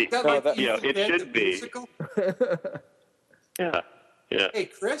 it should be. Yeah. Hey,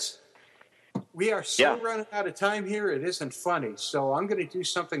 Chris, we are running out of time here. It isn't funny. So I'm going to do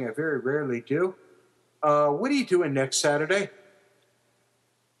something I very rarely do. What are you doing next Saturday?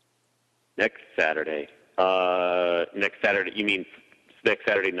 Next Saturday? You mean next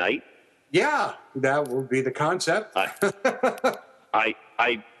Saturday night? Yeah, that will be the concept.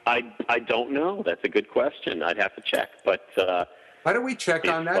 I don't know. That's a good question. I'd have to check. But why don't we check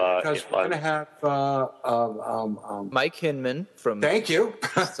on that? Because we're going to have Mike Hinman from Thank you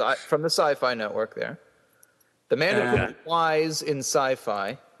from the Sci-Fi Network. There, the man who flies in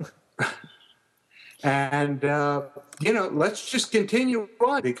sci-fi. And let's just continue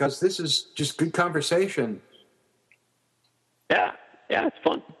on because this is just good conversation. Yeah, it's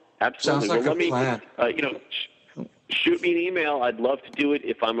fun. Absolutely. Sounds like a plan. Shoot me an email. I'd love to do it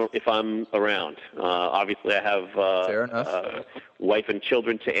if I'm around. Obviously, I have wife and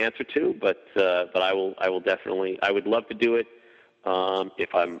children to answer to, but I will definitely. I would love to do it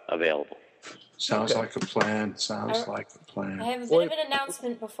if I'm available. Sounds like a plan. I have a bit of an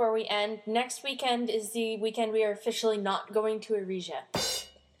announcement before we end. Next weekend is the weekend we are officially not going to Arisia.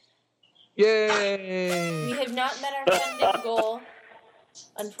 Yay! We have not met our funding goal.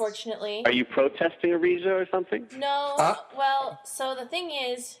 Unfortunately. Are you protesting Arisia or something? No. Well, so the thing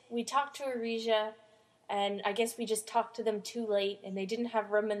is, we talked to Arisia, and I guess we just talked to them too late, and they didn't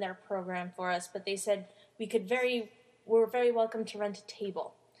have room in their program for us, but they said we're very welcome to rent a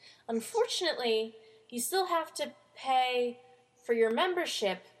table. Unfortunately, you still have to pay for your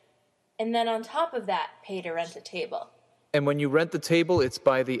membership, and then on top of that, pay to rent a table. And when you rent the table, it's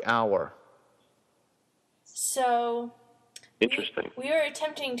by the hour. So... Interesting. We are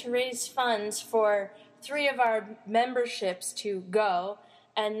attempting to raise funds for 3 of our memberships to go,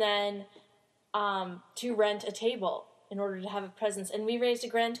 and then to rent a table in order to have a presence. And we raised a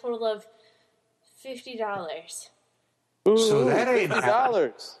grand total of $50. So that ain't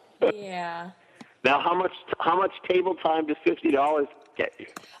 $50. Yeah. Now, how much table time does $50 get you?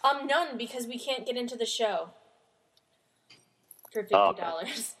 None, because we can't get into the show for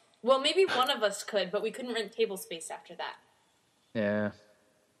 $50. Well, maybe one of us could, but we couldn't rent table space after that. Yeah.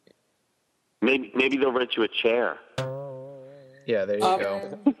 Maybe they'll rent you a chair. Yeah, there you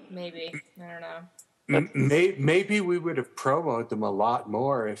go. Maybe. I don't know. Maybe we would have promoted them a lot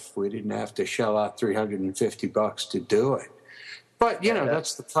more if we didn't have to shell out $350 to do it. But,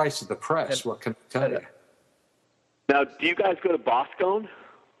 that's the price of the press. What can I tell you? Now, do you guys go to Boscone?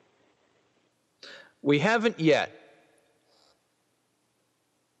 We haven't yet.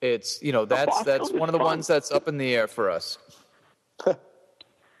 It's, that's one of the ones that's up in the air for us.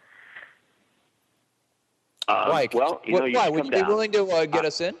 Why? Well, why? Would you be willing to get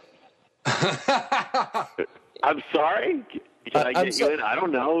us in? I'm sorry. Can I get you in? I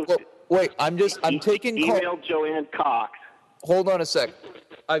don't know. Well, wait, I'm taking... Email Joanne Cox. Hold on a sec.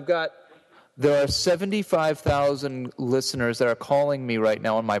 There are 75,000 listeners that are calling me right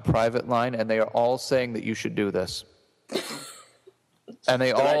now on my private line, and they are all saying that you should do this. And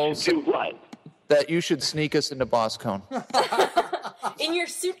they all say that you should sneak us into Boscone. In your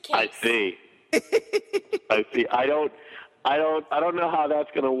suitcase. I see. I don't know how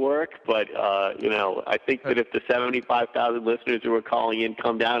that's going to work, but I think that if the 75,000 listeners who are calling in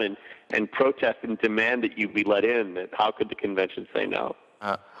come down and protest and demand that you be let in, how could the convention say no?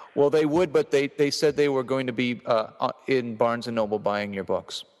 Well, they would, but they said they were going to be in Barnes & Noble buying your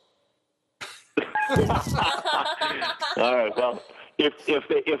books. All right, well...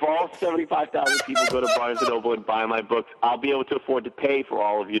 If all 75,000 people go to Barnes & Noble and buy my books, I'll be able to afford to pay for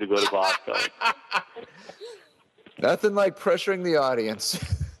all of you to go to Boston. Nothing like pressuring the audience.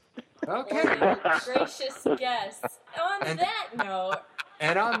 Okay. Gracious guests. On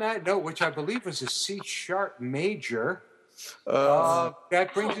that note, which I believe was a C sharp major, that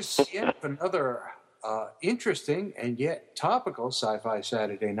brings us to the end of another interesting and yet topical Sci-Fi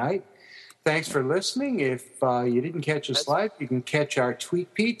Saturday night. Thanks for listening. If you didn't catch us live, you can catch our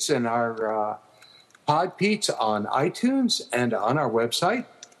Tweet Peats and our Pod Peats on iTunes and on our website.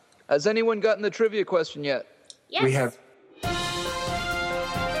 Has anyone gotten the trivia question yet? Yes. We have.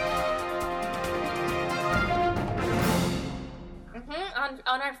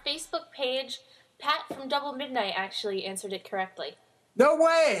 on our Facebook page, Pat from Double Midnight actually answered it correctly. No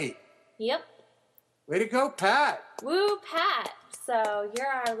way! Yep. Way to go, Pat! Woo, Pat! So you're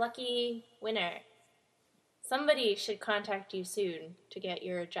our lucky winner. Somebody should contact you soon to get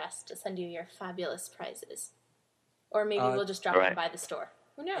your address to send you your fabulous prizes. Or maybe we'll just drop them by the store.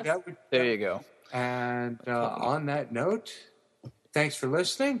 Who knows? There you go. And on that note, thanks for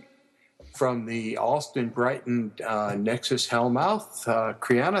listening. From the Alston Brighton Nexus Hellmouth,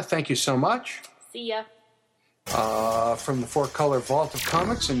 Kriana, thank you so much. See ya. From the Four Color Vault of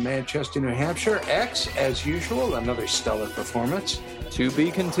Comics in Manchester, New Hampshire, X, as usual, another stellar performance. To be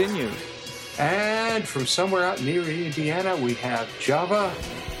continued. And from somewhere out near Indiana, we have Java,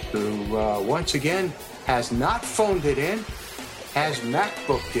 who once again has not phoned it in, has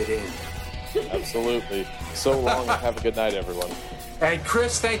MacBooked it in. Absolutely. So long and have a good night, everyone. And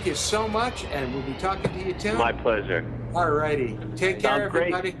Chris, thank you so much, and we'll be talking to you too. My pleasure. All righty. Take care,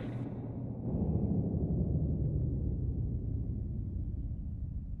 everybody. Great.